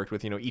States worked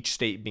with, each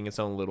state being its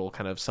own little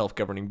kind of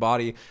self-governing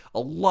body.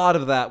 A lot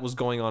of that was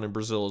going on in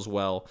Brazil as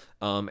well.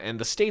 And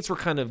the states were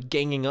kind of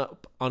ganging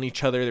up on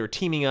each other. They were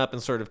teaming up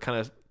and sort of kind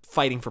of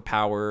fighting for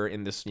power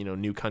in this,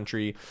 new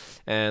country.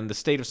 And the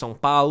state of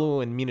São Paulo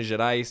and Minas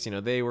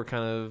Gerais, they were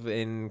kind of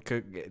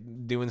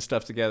doing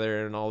stuff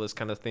together and all this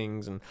kind of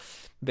things. And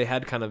they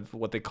had kind of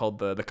what they called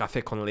the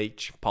café com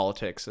leite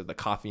politics, or the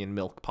coffee and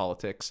milk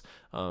politics,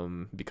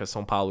 because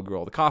São Paulo grew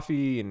all the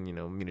coffee and,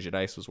 Minas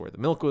Gerais was where the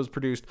milk was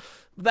produced.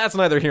 But that's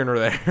neither here nor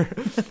there.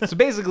 So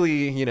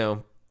basically,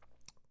 Rio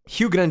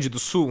Grande do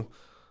Sul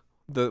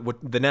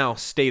the now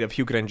state of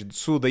Rio Grande do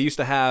Sul, they used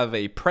to have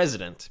a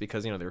president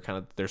because they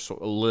were they're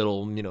a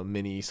little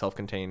mini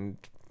self-contained.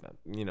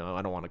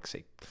 I don't want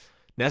to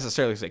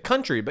necessarily say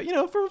country, but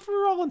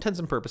for all intents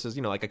and purposes,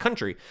 like a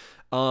country.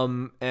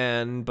 But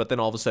then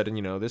all of a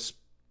sudden, this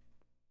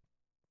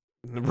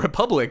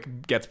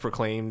republic gets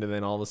proclaimed, and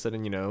then all of a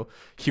sudden, Rio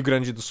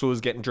Grande do Sul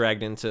is getting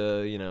dragged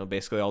into,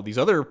 basically all these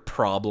other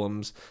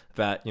problems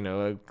that,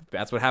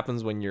 that's what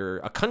happens when you're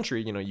a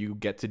country. You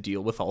get to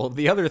deal with all of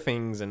the other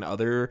things, and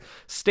other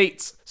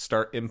states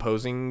start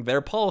imposing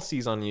their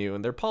policies on you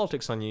and their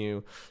politics on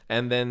you.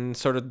 And then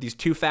sort of these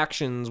two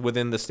factions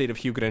within the state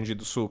of Rio Grande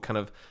do Sul kind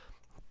of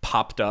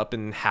popped up,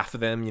 and half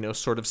of them,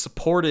 sort of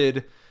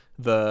supported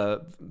the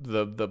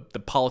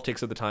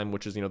politics of the time,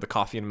 which is the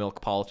coffee and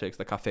milk politics,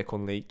 the café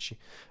con leite,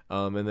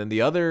 and then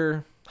the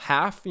other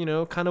half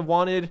kind of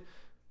wanted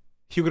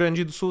Rio Grande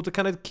do Sul to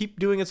kind of keep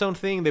doing its own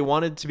thing. They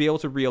wanted to be able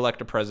to re-elect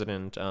a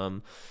president,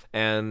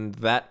 and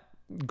that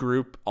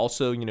group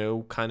also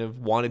kind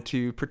of wanted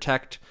to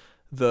protect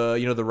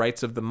the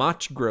rights of the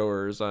mach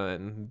growers,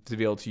 and to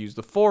be able to use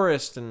the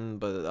forest,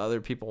 but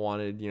other people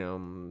wanted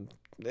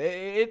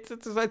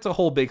it's a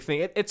whole big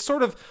thing. It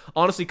sort of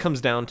honestly comes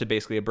down to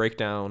basically a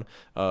breakdown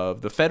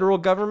of the federal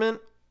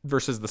government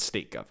versus the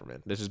state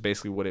government. This is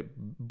basically what it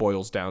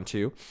boils down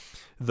to.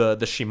 The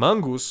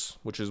Chimangus,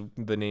 which is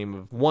the name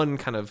of one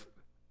kind of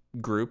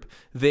group,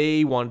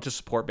 they wanted to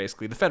support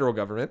basically the federal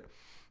government,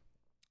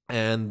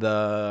 and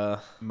the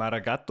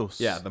Maragatos.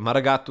 the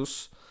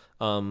Maragatos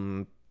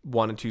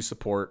wanted to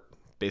support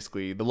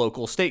basically the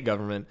local state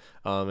government,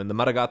 and the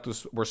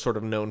Maragatos were sort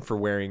of known for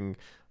wearing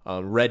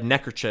red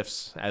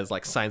neckerchiefs as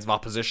like signs of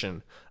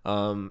opposition.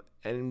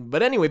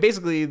 But anyway,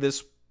 basically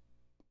this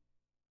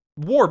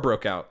war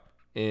broke out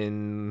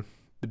in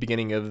the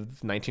beginning of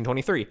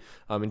 1923.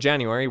 In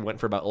January, went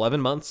for about 11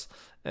 months,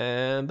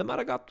 and the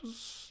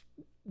Maragatos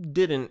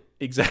didn't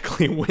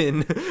exactly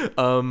win.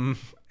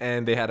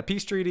 And they had a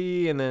peace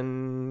treaty, and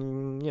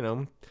then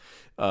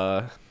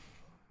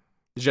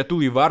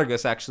Getúlio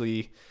Vargas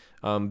actually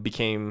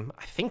became,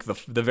 I think,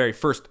 the very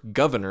first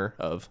governor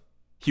of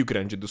Rio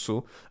Grande do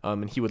Sul,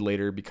 and he would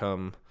later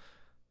become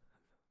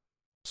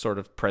sort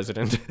of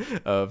president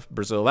of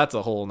Brazil. That's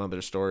a whole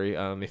nother story.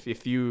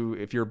 If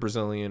you're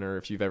Brazilian, or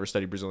if you've ever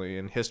studied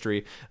Brazilian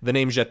history, the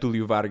name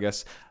Getúlio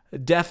Vargas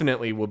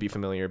definitely will be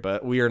familiar,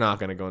 but we are not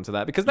going to go into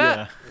that because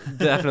that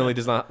definitely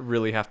does not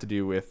really have to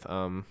do with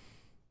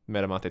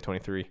Metamate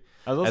 23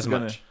 as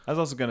much. I was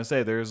also gonna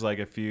say there's like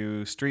a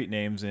few street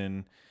names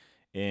in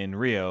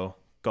Rio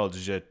called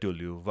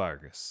Getúlio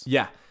Vargas.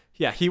 Yeah,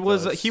 he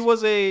was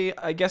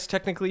I guess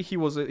technically he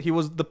was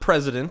the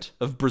president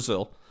of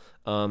Brazil.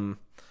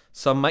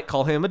 Some might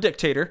call him a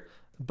dictator,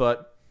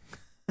 but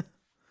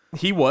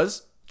he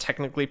was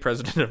technically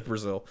president of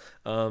Brazil.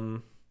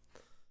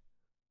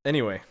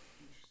 Anyway,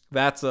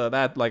 that's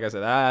like I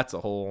said, that's a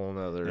whole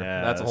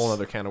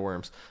nother can of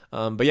worms.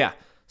 But yeah,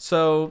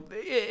 so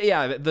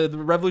yeah, the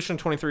Revolution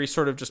of 23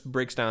 sort of just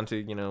breaks down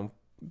to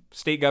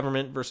state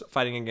government versus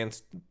fighting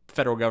against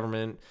federal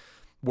government,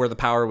 where the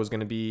power was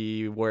going to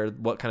be,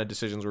 what kind of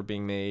decisions were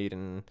being made,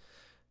 and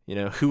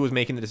who was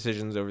making the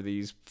decisions over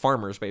these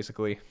farmers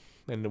basically,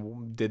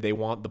 and did they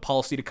want the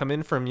policy to come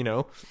in from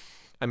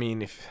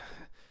if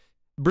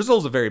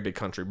Brazil's a very big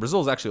country.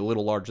 Brazil is actually a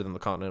little larger than the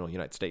continental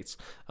United States.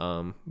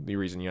 The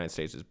reason the United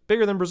States is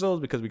bigger than Brazil is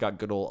because we got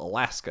good old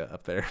Alaska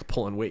up there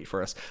pulling weight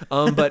for us.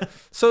 But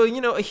so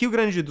Rio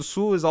Grande do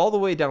Sul is all the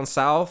way down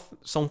south.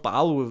 São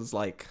Paulo is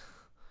like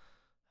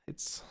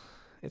it's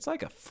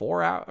like a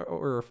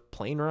 4-hour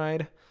plane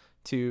ride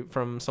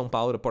from São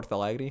Paulo to Porto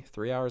Alegre.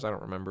 3 hours, I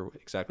don't remember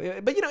exactly.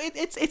 But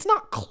it's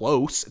not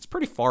close. It's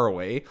pretty far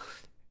away.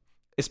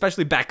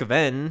 Especially back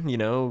then,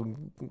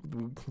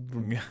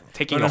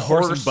 taking a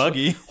horse and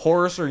buggy,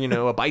 or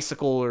a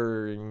bicycle,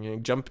 or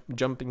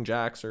jumping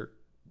jacks or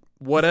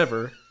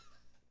whatever.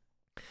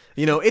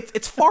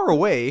 It's far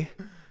away.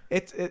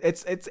 It's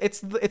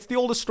the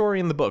oldest story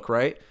in the book,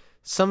 right?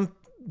 Some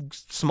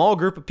small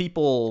group of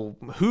people,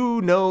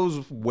 who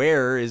knows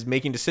where, is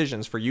making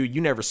decisions for you.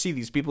 You never see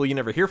these people, you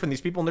never hear from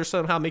these people, and they're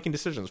somehow making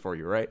decisions for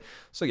you, right?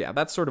 So yeah,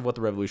 that's sort of what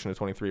the Revolution of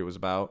 23 was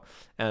about.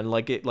 And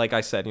like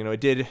I said,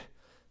 it did,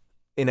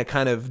 in a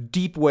kind of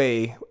deep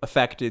way,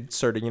 affected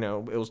sort of,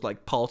 it was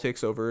like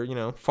politics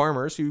over,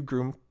 farmers who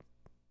grew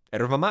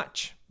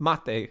erva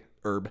mate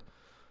herb.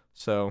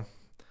 So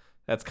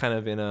that's kind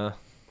of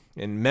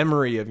in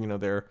memory of,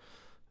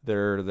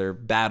 their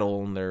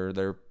battle and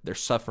their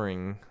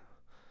suffering,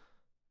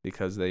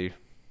 because I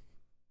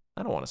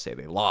don't want to say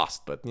they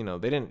lost, but they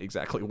didn't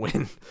exactly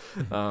win,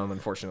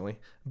 unfortunately.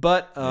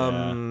 But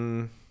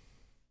and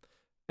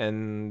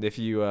if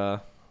you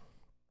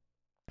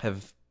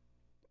have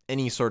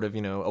any sort of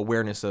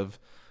awareness of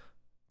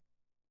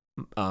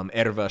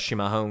erva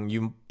chimarrão,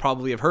 you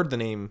probably have heard the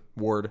name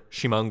word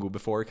chimango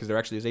before, because there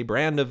actually is a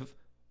brand of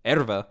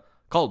erva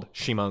called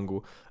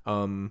chimango.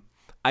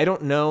 I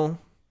don't know,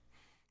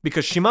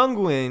 because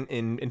chimango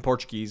in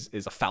Portuguese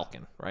is a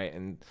falcon, right?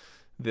 And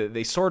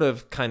they sort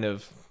of kind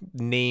of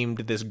named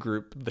this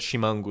group the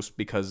Shimangus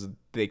because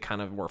they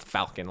kind of were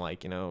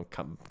falcon-like,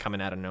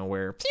 coming out of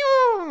nowhere,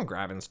 pew,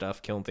 grabbing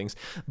stuff, killing things.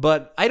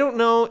 But I don't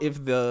know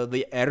if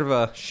the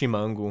Erva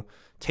Shimangu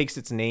takes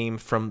its name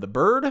from the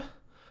bird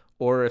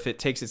or if it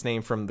takes its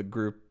name from the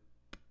group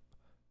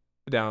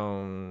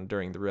down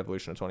during the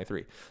Revolution of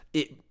 23.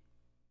 It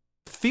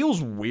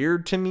feels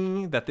weird to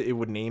me that it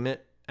would name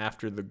it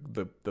after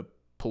the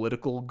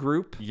political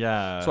group.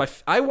 Yeah. So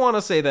I want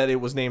to say that it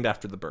was named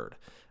after the bird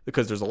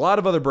because there's a lot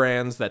of other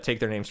brands that take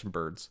their names from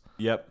birds.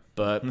 Yep.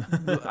 But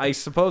I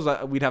suppose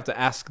we'd have to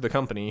ask the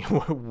company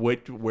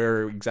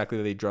where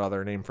exactly they draw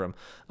their name from.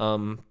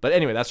 But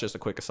anyway, that's just a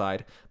quick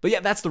aside. But yeah,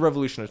 that's the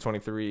Revolution of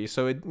 23.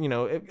 So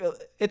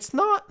it's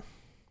not,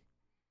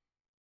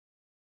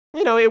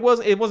 it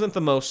wasn't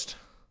the most,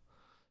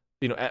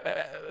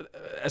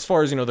 as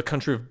far as the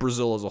country of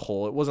Brazil as a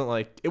whole, it wasn't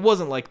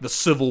like the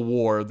Civil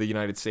War of the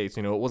United States.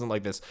 It wasn't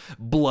like this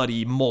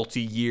bloody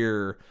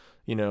multi-year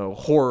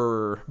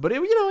horror, but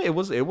it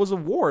was a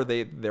war.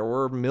 There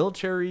were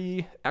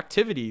military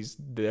activities,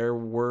 there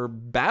were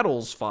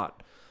battles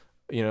fought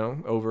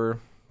over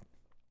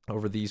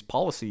these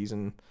policies,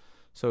 and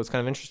so it's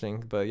kind of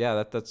interesting. But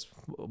yeah, that's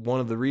one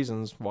of the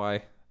reasons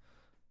why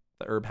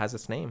the herb has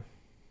its name.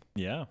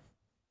 Yeah.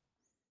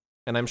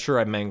 And I'm sure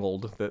I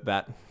mangled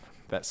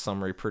that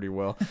summary pretty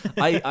well.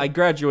 I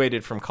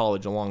graduated from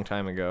college a long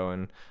time ago,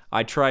 and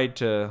I tried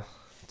to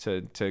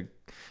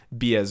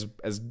be as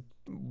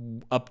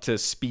up to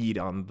speed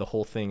on the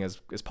whole thing as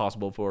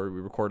possible before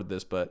we recorded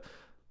this. But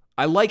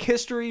I like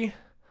history.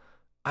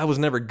 I was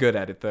never good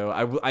at it though.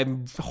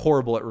 I'm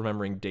horrible at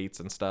remembering dates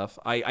and stuff.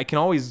 I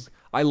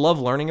love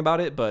learning about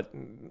it, but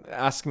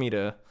ask me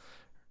to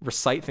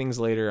recite things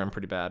later, I'm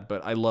pretty bad,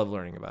 but I love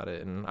learning about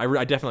it. And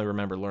I definitely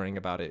remember learning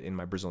about it in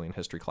my Brazilian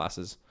history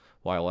classes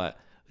while at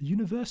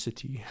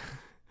university.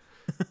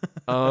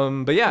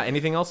 But yeah,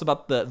 anything else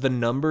about the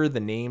number, the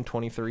name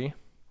 23?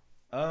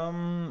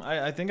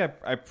 I think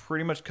I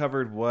pretty much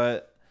covered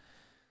what,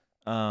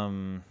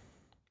 I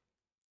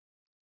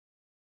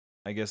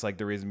guess like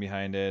the reason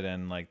behind it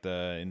and like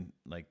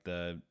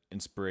the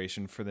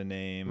inspiration for the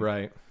name.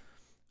 Right.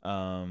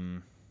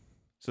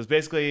 So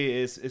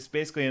it's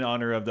basically in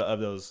honor of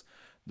those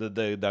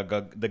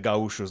the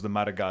gauchos, the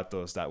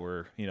maragatos that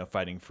were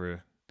fighting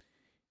for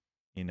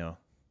the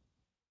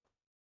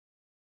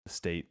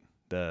state,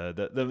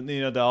 the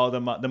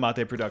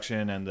mate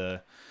production and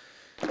the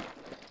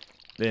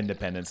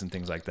independence and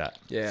things like that.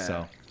 Yeah.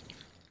 So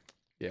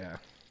yeah,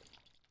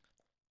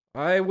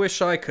 I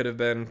wish I could have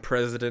been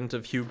president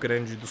of Rio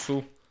Grande do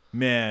Sul.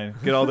 Man,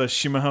 get all the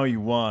Chimarrão you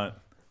want.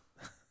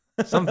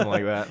 Something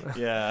like that.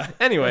 Yeah.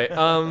 Anyway,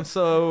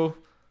 so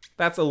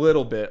that's a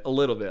little bit.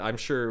 I'm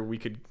sure we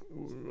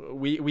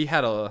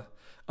had a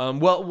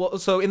well,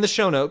 so in the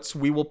show notes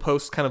we will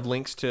post kind of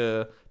links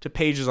to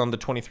pages on the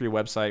 23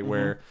 website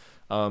where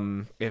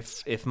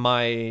if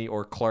my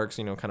or Clark's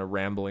kind of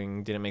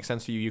rambling didn't make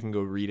sense to you, you can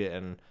go read it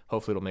and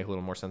hopefully it'll make a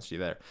little more sense to you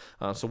there.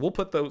 So we'll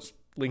put those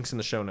links in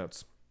the show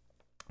notes.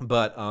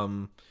 But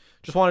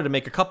just wanted to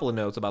make a couple of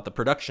notes about the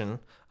production.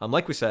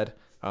 Like we said,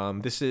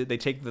 they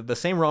take the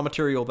same raw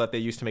material that they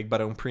used to make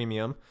Barão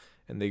Premium,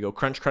 and they go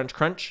crunch, crunch,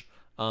 crunch,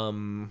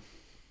 and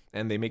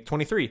they make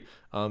 23.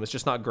 It's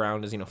just not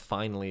ground as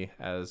finely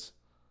as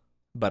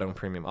Barão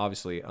Premium,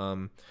 obviously.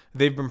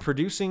 They've been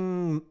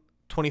producing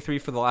 23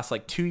 for the last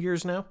 2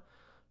 years now,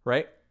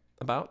 right?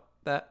 About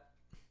that,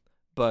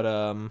 but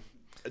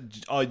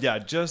oh yeah,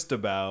 just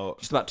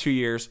about 2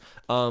 years.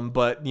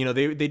 But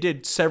they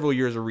did several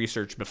years of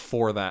research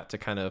before that to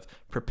kind of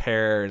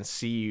prepare and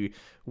see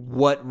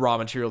what raw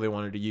material they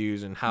wanted to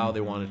use and how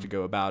they wanted to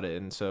go about it.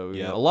 And so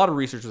a lot of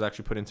research was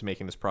actually put into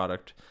making this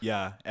product.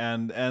 Yeah,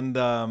 and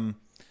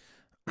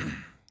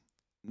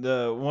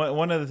the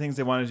one of the things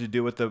they wanted to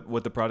do with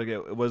the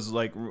product was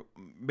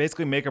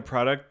basically make a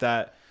product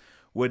that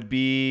would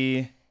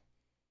be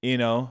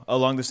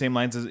along the same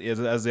lines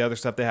as the other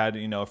stuff they had,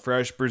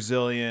 fresh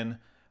Brazilian,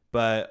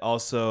 but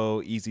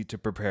also easy to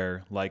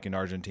prepare, like an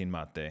Argentine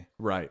mate.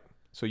 Right.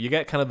 So you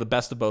get kind of the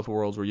best of both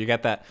worlds, where you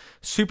get that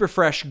super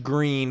fresh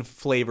green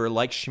flavor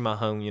like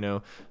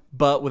chimarrão,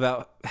 but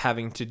without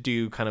having to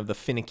do kind of the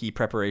finicky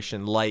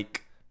preparation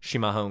like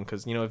chimarrão.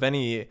 Because if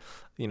any,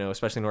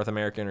 especially North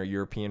American or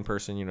European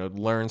person,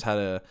 learns how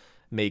to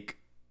make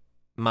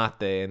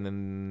mate and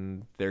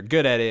then they're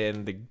good at it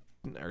and they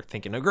are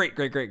thinking, oh, great,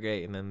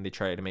 and then they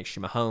try to make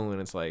chimarrão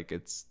and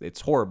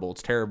it's horrible,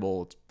 it's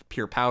terrible, it's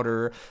pure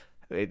powder.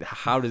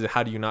 How do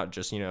you not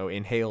just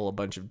inhale a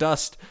bunch of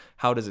dust?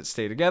 How does it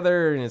stay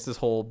together? And it's this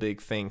whole big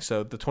thing.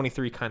 So the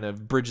 23 kind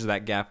of bridges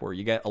that gap where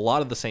you get a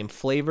lot of the same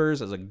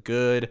flavors as a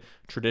good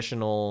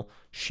traditional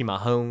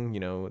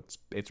chimarrão.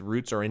 Its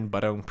roots are in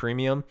Barão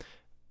Premium,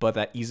 but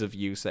that ease of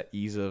use, that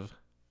ease of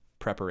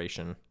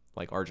preparation,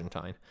 like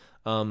Argentine.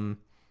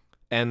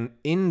 And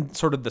in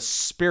sort of the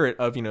spirit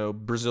of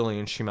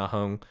Brazilian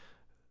chimarrão,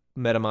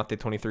 Metamate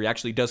 23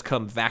 actually does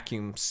come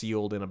vacuum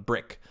sealed in a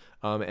brick.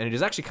 And it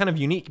is actually kind of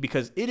unique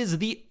because it is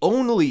the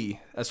only,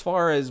 as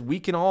far as we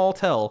can all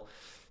tell,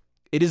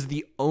 it is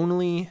the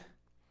only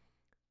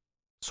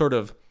sort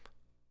of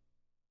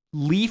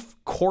leaf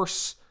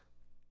coarse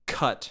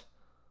cut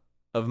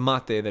of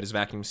mate that is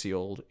vacuum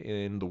sealed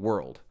in the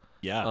world.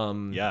 Yeah.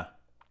 Yeah.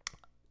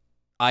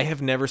 I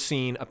have never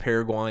seen a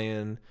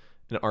Paraguayan,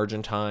 an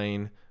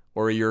Argentine,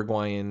 or a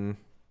Uruguayan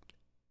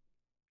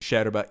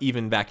Sherba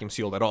even vacuum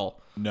sealed at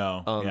all.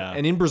 No. Yeah.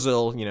 And in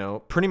Brazil,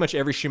 pretty much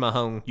every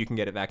chimarrão you can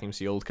get it vacuum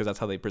sealed because that's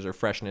how they preserve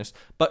freshness.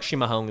 But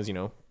chimarrão is,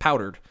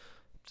 powdered.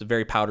 It's a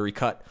very powdery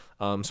cut.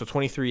 So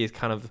 23 is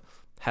kind of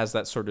has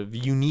that sort of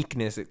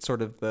uniqueness. It's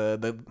sort of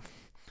the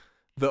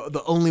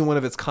only one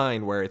of its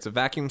kind where it's a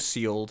vacuum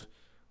sealed,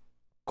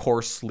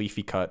 coarse,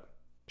 leafy cut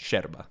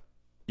Sherba.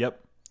 Yep.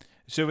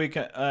 So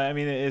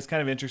it's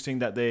kind of interesting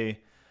that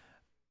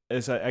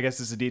I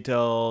guess it's a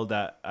detail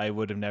that I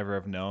would have never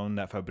have known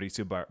that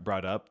Fabrizio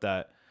brought up,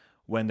 that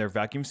when they're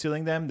vacuum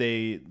sealing them,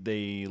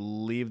 they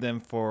leave them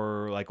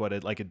for like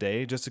a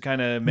day just to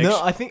kind of make.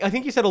 No, I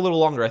think he said a little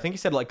longer. I think he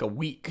said like a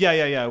week. Yeah,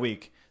 a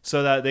week,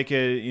 so that they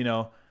could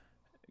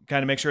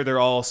kind of make sure they're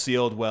all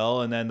sealed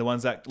well, and then the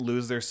ones that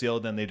lose their seal,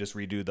 then they just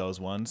redo those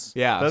ones.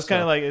 Yeah, so that's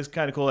kind of like, it's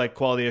kind of cool, like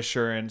quality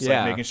assurance,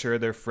 yeah, like making sure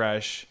they're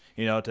fresh,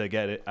 to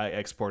get it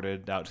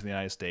exported out to the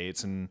United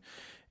States and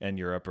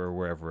Europe or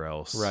wherever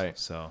else. Right.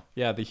 So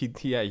yeah, he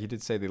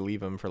did say they leave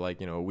them for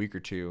like a week or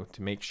two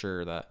to make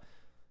sure that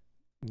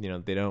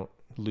they don't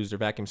lose their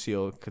vacuum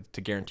seal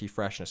to guarantee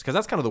freshness, because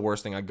that's kind of the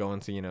worst thing. I go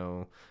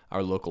into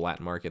our local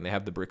Latin market and they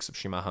have the bricks of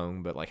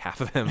chimarrão, but like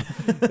half of them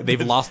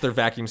they've lost their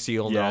vacuum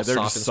seal and yeah, they're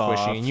all they're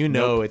soft and squishy, and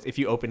nope. if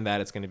you open that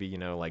it's going to be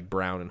like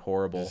brown and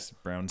horrible,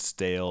 just brown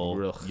stale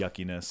Ugh.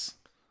 yuckiness.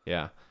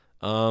 Yeah.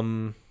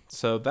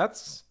 So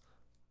that's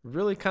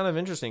really kind of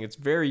interesting. It's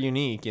very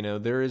unique.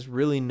 There is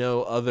really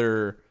no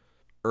other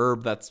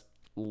herb that's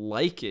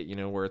like it,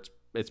 where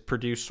it's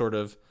produced sort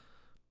of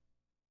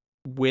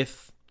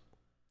with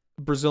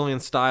Brazilian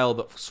style,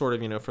 but sort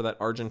of, for that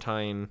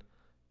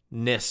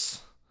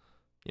Argentine-ness.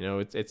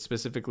 It's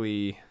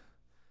specifically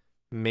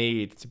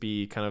made to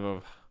be kind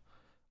of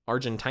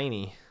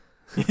Argentine-y.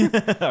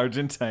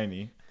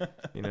 Argentine-y.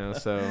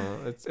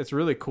 So it's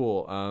really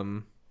cool.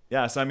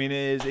 Yeah, so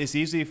it's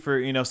easy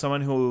for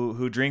someone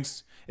who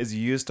is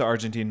used to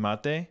Argentine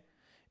mate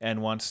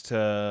and wants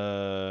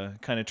to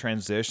kind of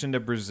transition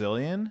to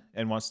Brazilian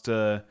and wants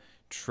to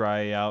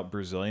try out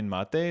Brazilian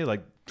mate.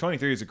 Like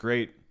 23 is a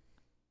great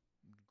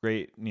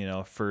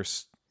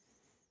first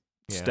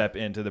step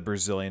into the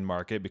Brazilian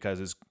market, because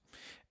it's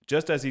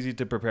just as easy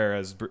to prepare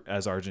as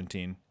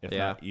Argentine, if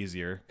not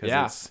easier,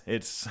 because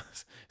it's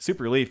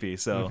super leafy.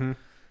 So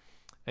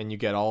and you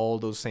get all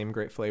those same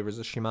great flavors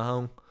of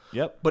chimarrão.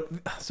 Yep. But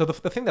so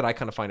the thing that I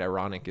kind of find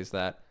ironic is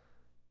that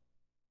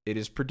it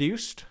is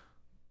produced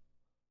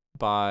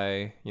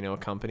by, a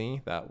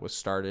company that was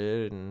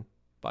started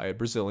by a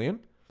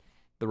Brazilian.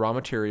 The raw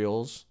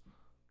materials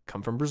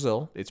come from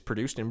Brazil. It's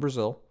produced in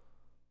Brazil,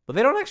 but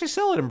they don't actually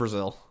sell it in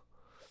Brazil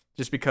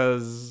just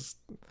because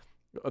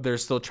they're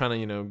still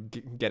trying to,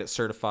 get it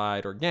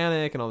certified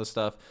organic and all this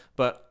stuff.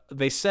 But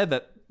they said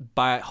that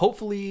by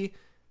hopefully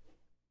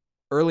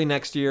early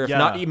next year, if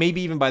not,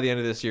 maybe even by the end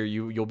of this year,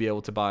 you'll be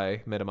able to buy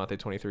Metamate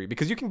 23,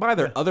 because you can buy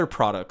their other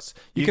products.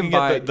 You can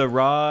buy get the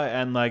raw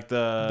and like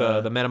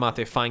the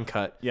Metamate fine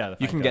cut. Yeah,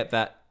 you can get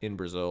that in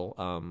Brazil.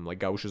 Like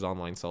Gaúchos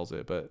Online sells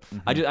it, but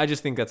I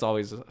just think that's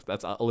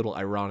a little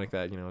ironic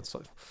that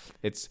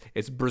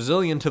it's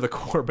Brazilian to the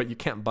core, but you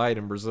can't buy it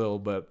in Brazil.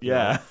 But you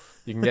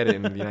can get it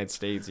in the United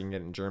States, you can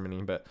get it in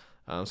Germany, but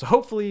so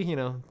hopefully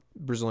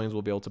Brazilians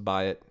will be able to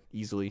buy it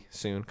easily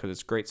soon, because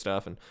it's great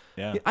stuff. And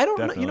I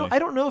don't know, I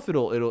don't know if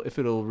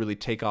it'll really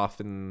take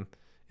off in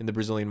the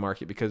Brazilian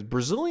market, because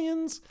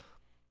Brazilians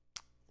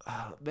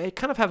they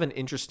kind of have an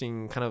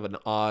interesting, kind of an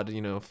odd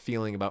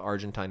feeling about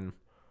Argentine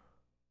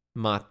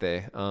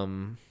mate.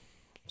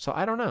 So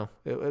I don't know.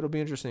 It'll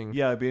be interesting.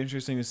 Yeah, it'd be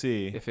interesting to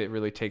see if it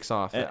really takes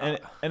off. And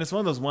it's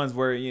one of those ones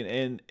where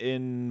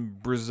in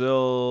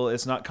Brazil,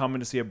 it's not common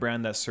to see a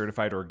brand that's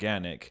certified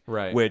organic,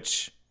 right?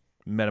 Which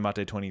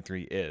Metamate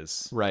 23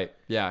 is. Right.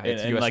 Yeah.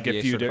 It's and USDA like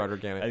a few certified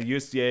organic.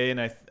 USDA, and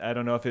I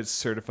don't know if it's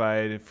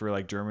certified for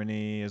like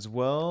Germany as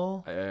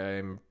well.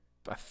 I'm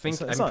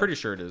pretty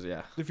sure it is.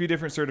 Yeah. A few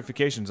different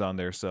certifications on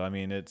there, so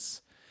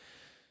it's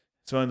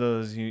one of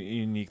those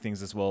unique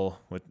things as well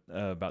with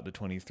about the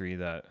 23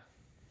 that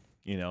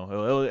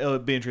it'll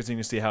be interesting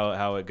to see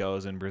how it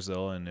goes in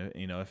Brazil, and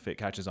if it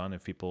catches on,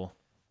 if people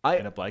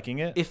end up liking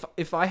it.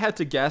 If I had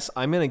to guess,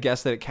 I'm gonna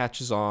guess that it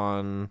catches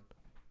on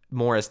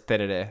more as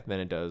tereré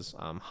than it does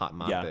hot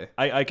mate. Yeah,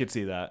 I could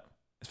see that,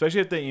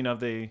 especially if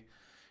they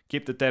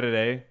keep the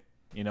tereré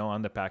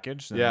on the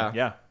package. Then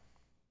yeah,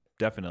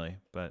 definitely.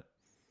 But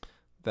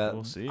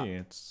we'll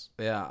see.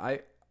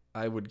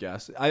 I would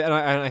guess.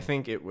 I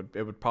think it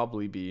would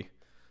probably be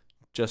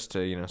just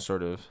to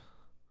sort of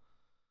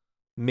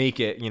make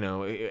it.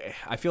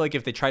 I feel like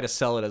if they try to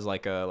sell it as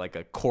like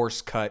a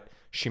coarse cut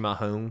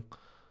chimarrão,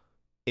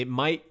 it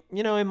might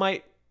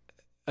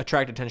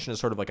attract attention as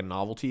sort of like a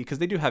novelty, because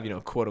they do have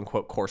quote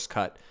unquote coarse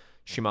cut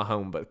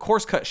chimarrão, but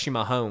coarse cut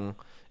chimarrão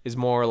is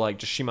more like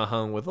just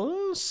chimarrão with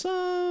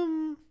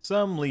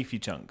some leafy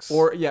chunks,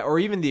 or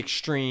even the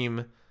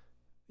extreme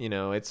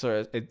It's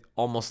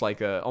almost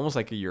like a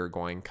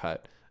Uruguayan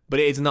cut, but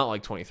it's not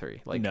like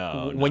 23. Like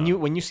when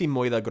you see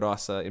Moeda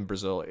Grossa in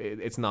Brazil,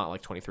 it's not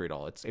like 23 at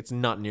all. It's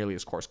not nearly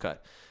as coarse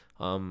cut.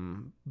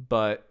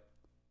 But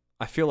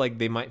I feel like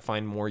they might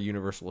find more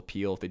universal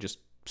appeal if they just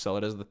sell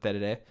it as the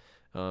tereré,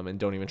 and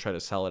don't even try to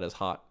sell it as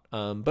hot.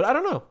 But I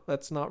don't know.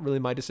 That's not really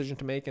my decision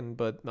to make.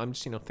 But I'm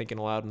just thinking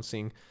aloud and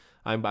seeing.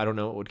 I don't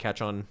know what would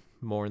catch on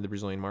more in the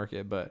Brazilian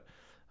market, but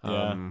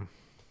yeah,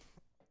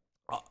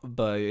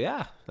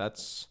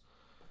 it's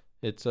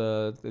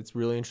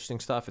really interesting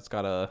stuff. It's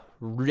got a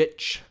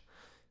rich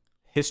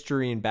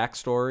history and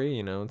backstory.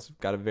 It's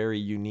got a very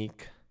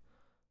unique,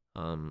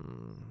 what am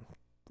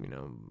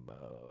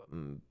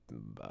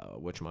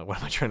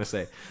I trying to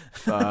say?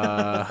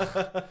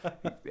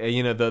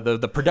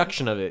 The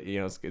production of it,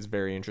 is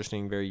very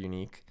interesting, very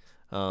unique.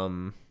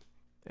 And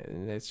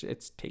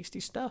it's tasty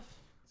stuff.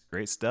 It's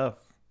great stuff.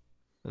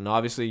 And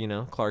obviously,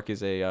 Clark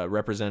is a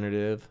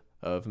representative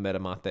of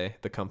Metamate,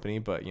 the company,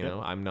 but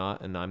I'm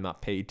not, and I'm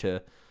not paid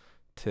to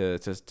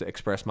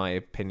express my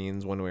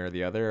opinions one way or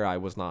the other. I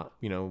was not,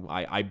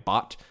 I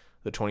bought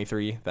the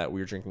 23 that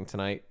we were drinking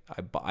tonight.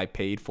 I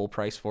paid full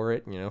price for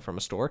it, from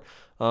a store.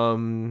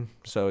 So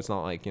it's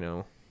not like,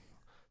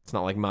 it's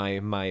not like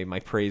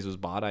my praise was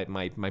bought.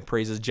 My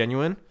praise is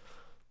genuine.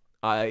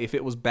 If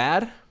it was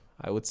bad,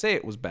 I would say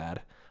it was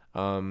bad.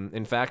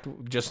 In fact,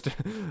 just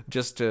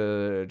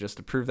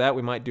to prove that,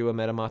 we might do a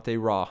Metamate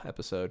raw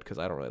episode because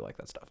I don't really like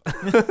that stuff.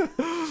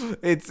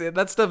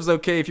 That stuff's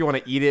okay if you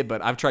want to eat it,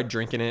 but I've tried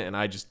drinking it and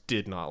I just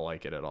did not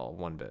like it at all,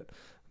 one bit.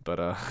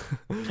 But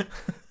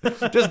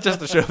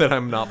just to show that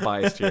I'm not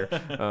biased here,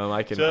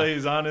 I can. So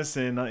he's honest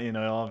in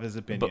all of his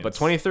opinions. But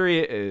 23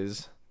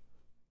 is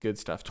good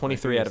stuff.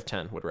 23 out of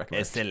 10 would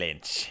recommend.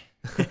 Excellent.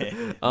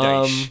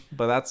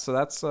 But that's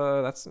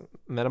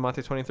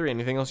Metamate 23.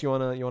 Anything else you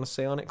wanna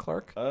say on it,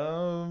 Clark?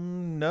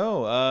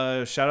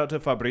 No. Shout out to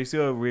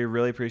Fabricio. We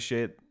really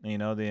appreciate the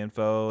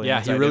info.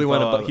 Yeah, he really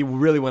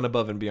went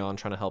above and beyond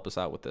trying to help us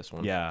out with this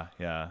one. Yeah.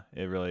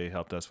 It really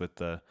helped us with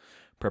the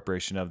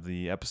preparation of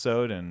the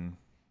episode, and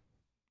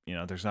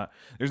there's not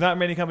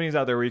many companies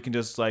out there where you can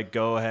just like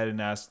go ahead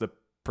and ask the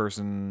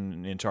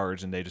person in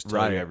charge and they just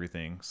tell you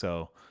everything.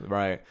 So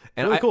right,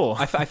 and really cool.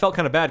 I felt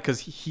kind of bad because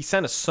he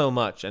sent us so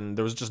much, and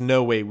there was just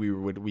no way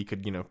we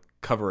could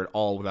cover it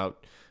all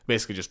without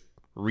basically just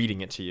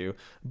reading it to you.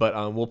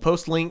 But we'll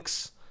post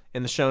links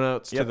in the show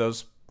notes to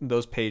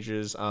those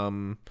pages.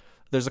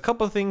 There's a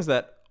couple of things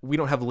that we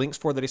don't have links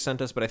for that he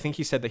sent us, but I think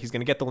he said that he's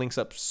going to get the links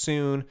up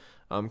soon.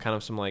 Kind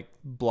of some like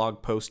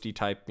blog posty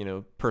type,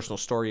 personal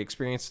story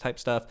experience type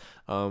stuff.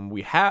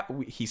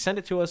 He sent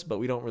it to us, but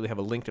we don't really have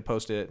a link to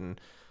post it. And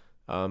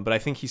but I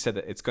think he said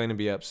that it's going to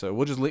be up, so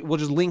we'll just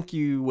link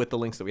you with the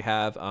links that we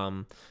have,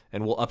 and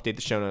we'll update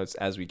the show notes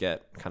as we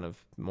get kind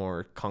of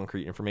more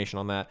concrete information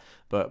on that.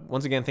 But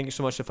once again, thank you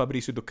so much to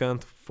Fabricio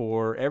Ducant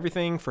for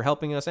everything, for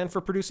helping us, and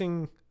for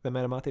producing the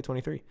Metamate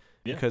 23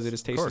 because it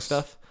is tasty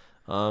stuff.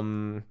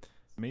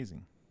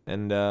 Amazing.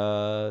 And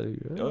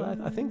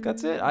I think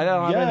that's it. I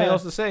don't have anything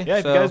else to say. Yeah,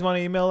 if you guys want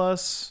to email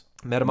us,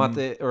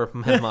 Metamate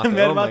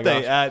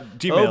Metamate at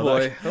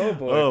Gmail. Oh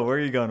boy. Oh, where are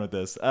you going with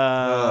this?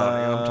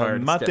 I'm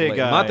tired.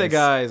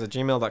 Mateguys at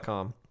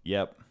gmail.com.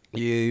 Yep.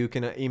 You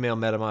can email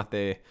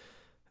Metamate,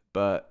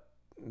 but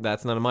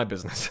that's none of my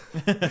business.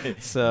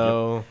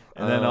 So,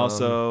 and then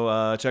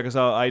also check us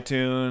out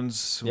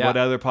iTunes. What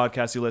other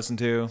podcasts you listen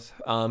to?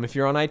 If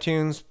you're on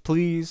iTunes,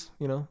 please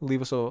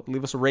leave us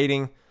a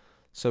rating,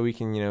 so we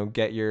can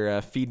get your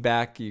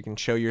feedback. You can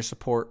show your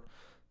support.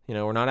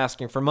 We're not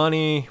asking for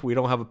money. We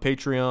don't have a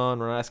Patreon.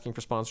 We're not asking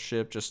for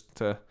sponsorship.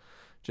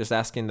 Just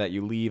asking that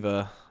you leave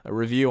a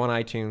review on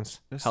iTunes.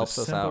 Just helps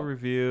us out. A simple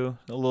review,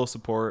 a little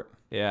support.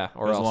 Yeah,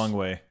 goes a long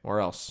way. Or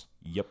else.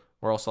 Yep.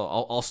 Or else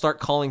I'll start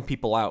calling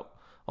people out.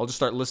 I'll just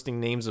start listing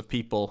names of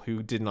people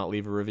who did not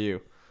leave a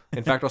review.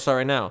 In fact, I'll start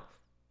right now.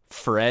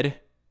 Fred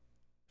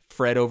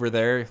over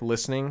there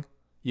listening,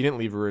 you didn't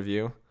leave a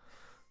review.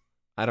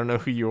 I don't know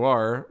who you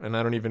are, and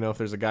I don't even know if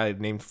there's a guy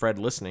named Fred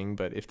listening,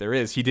 but if there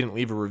is, he didn't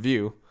leave a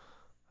review.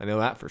 I know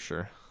that for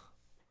sure.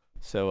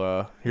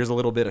 So here's a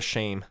little bit of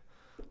shame.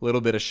 A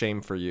little bit of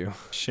shame for you.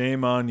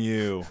 Shame on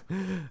you.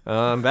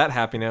 On that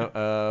happy note,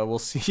 we'll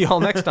see y'all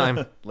next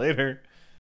time. Later.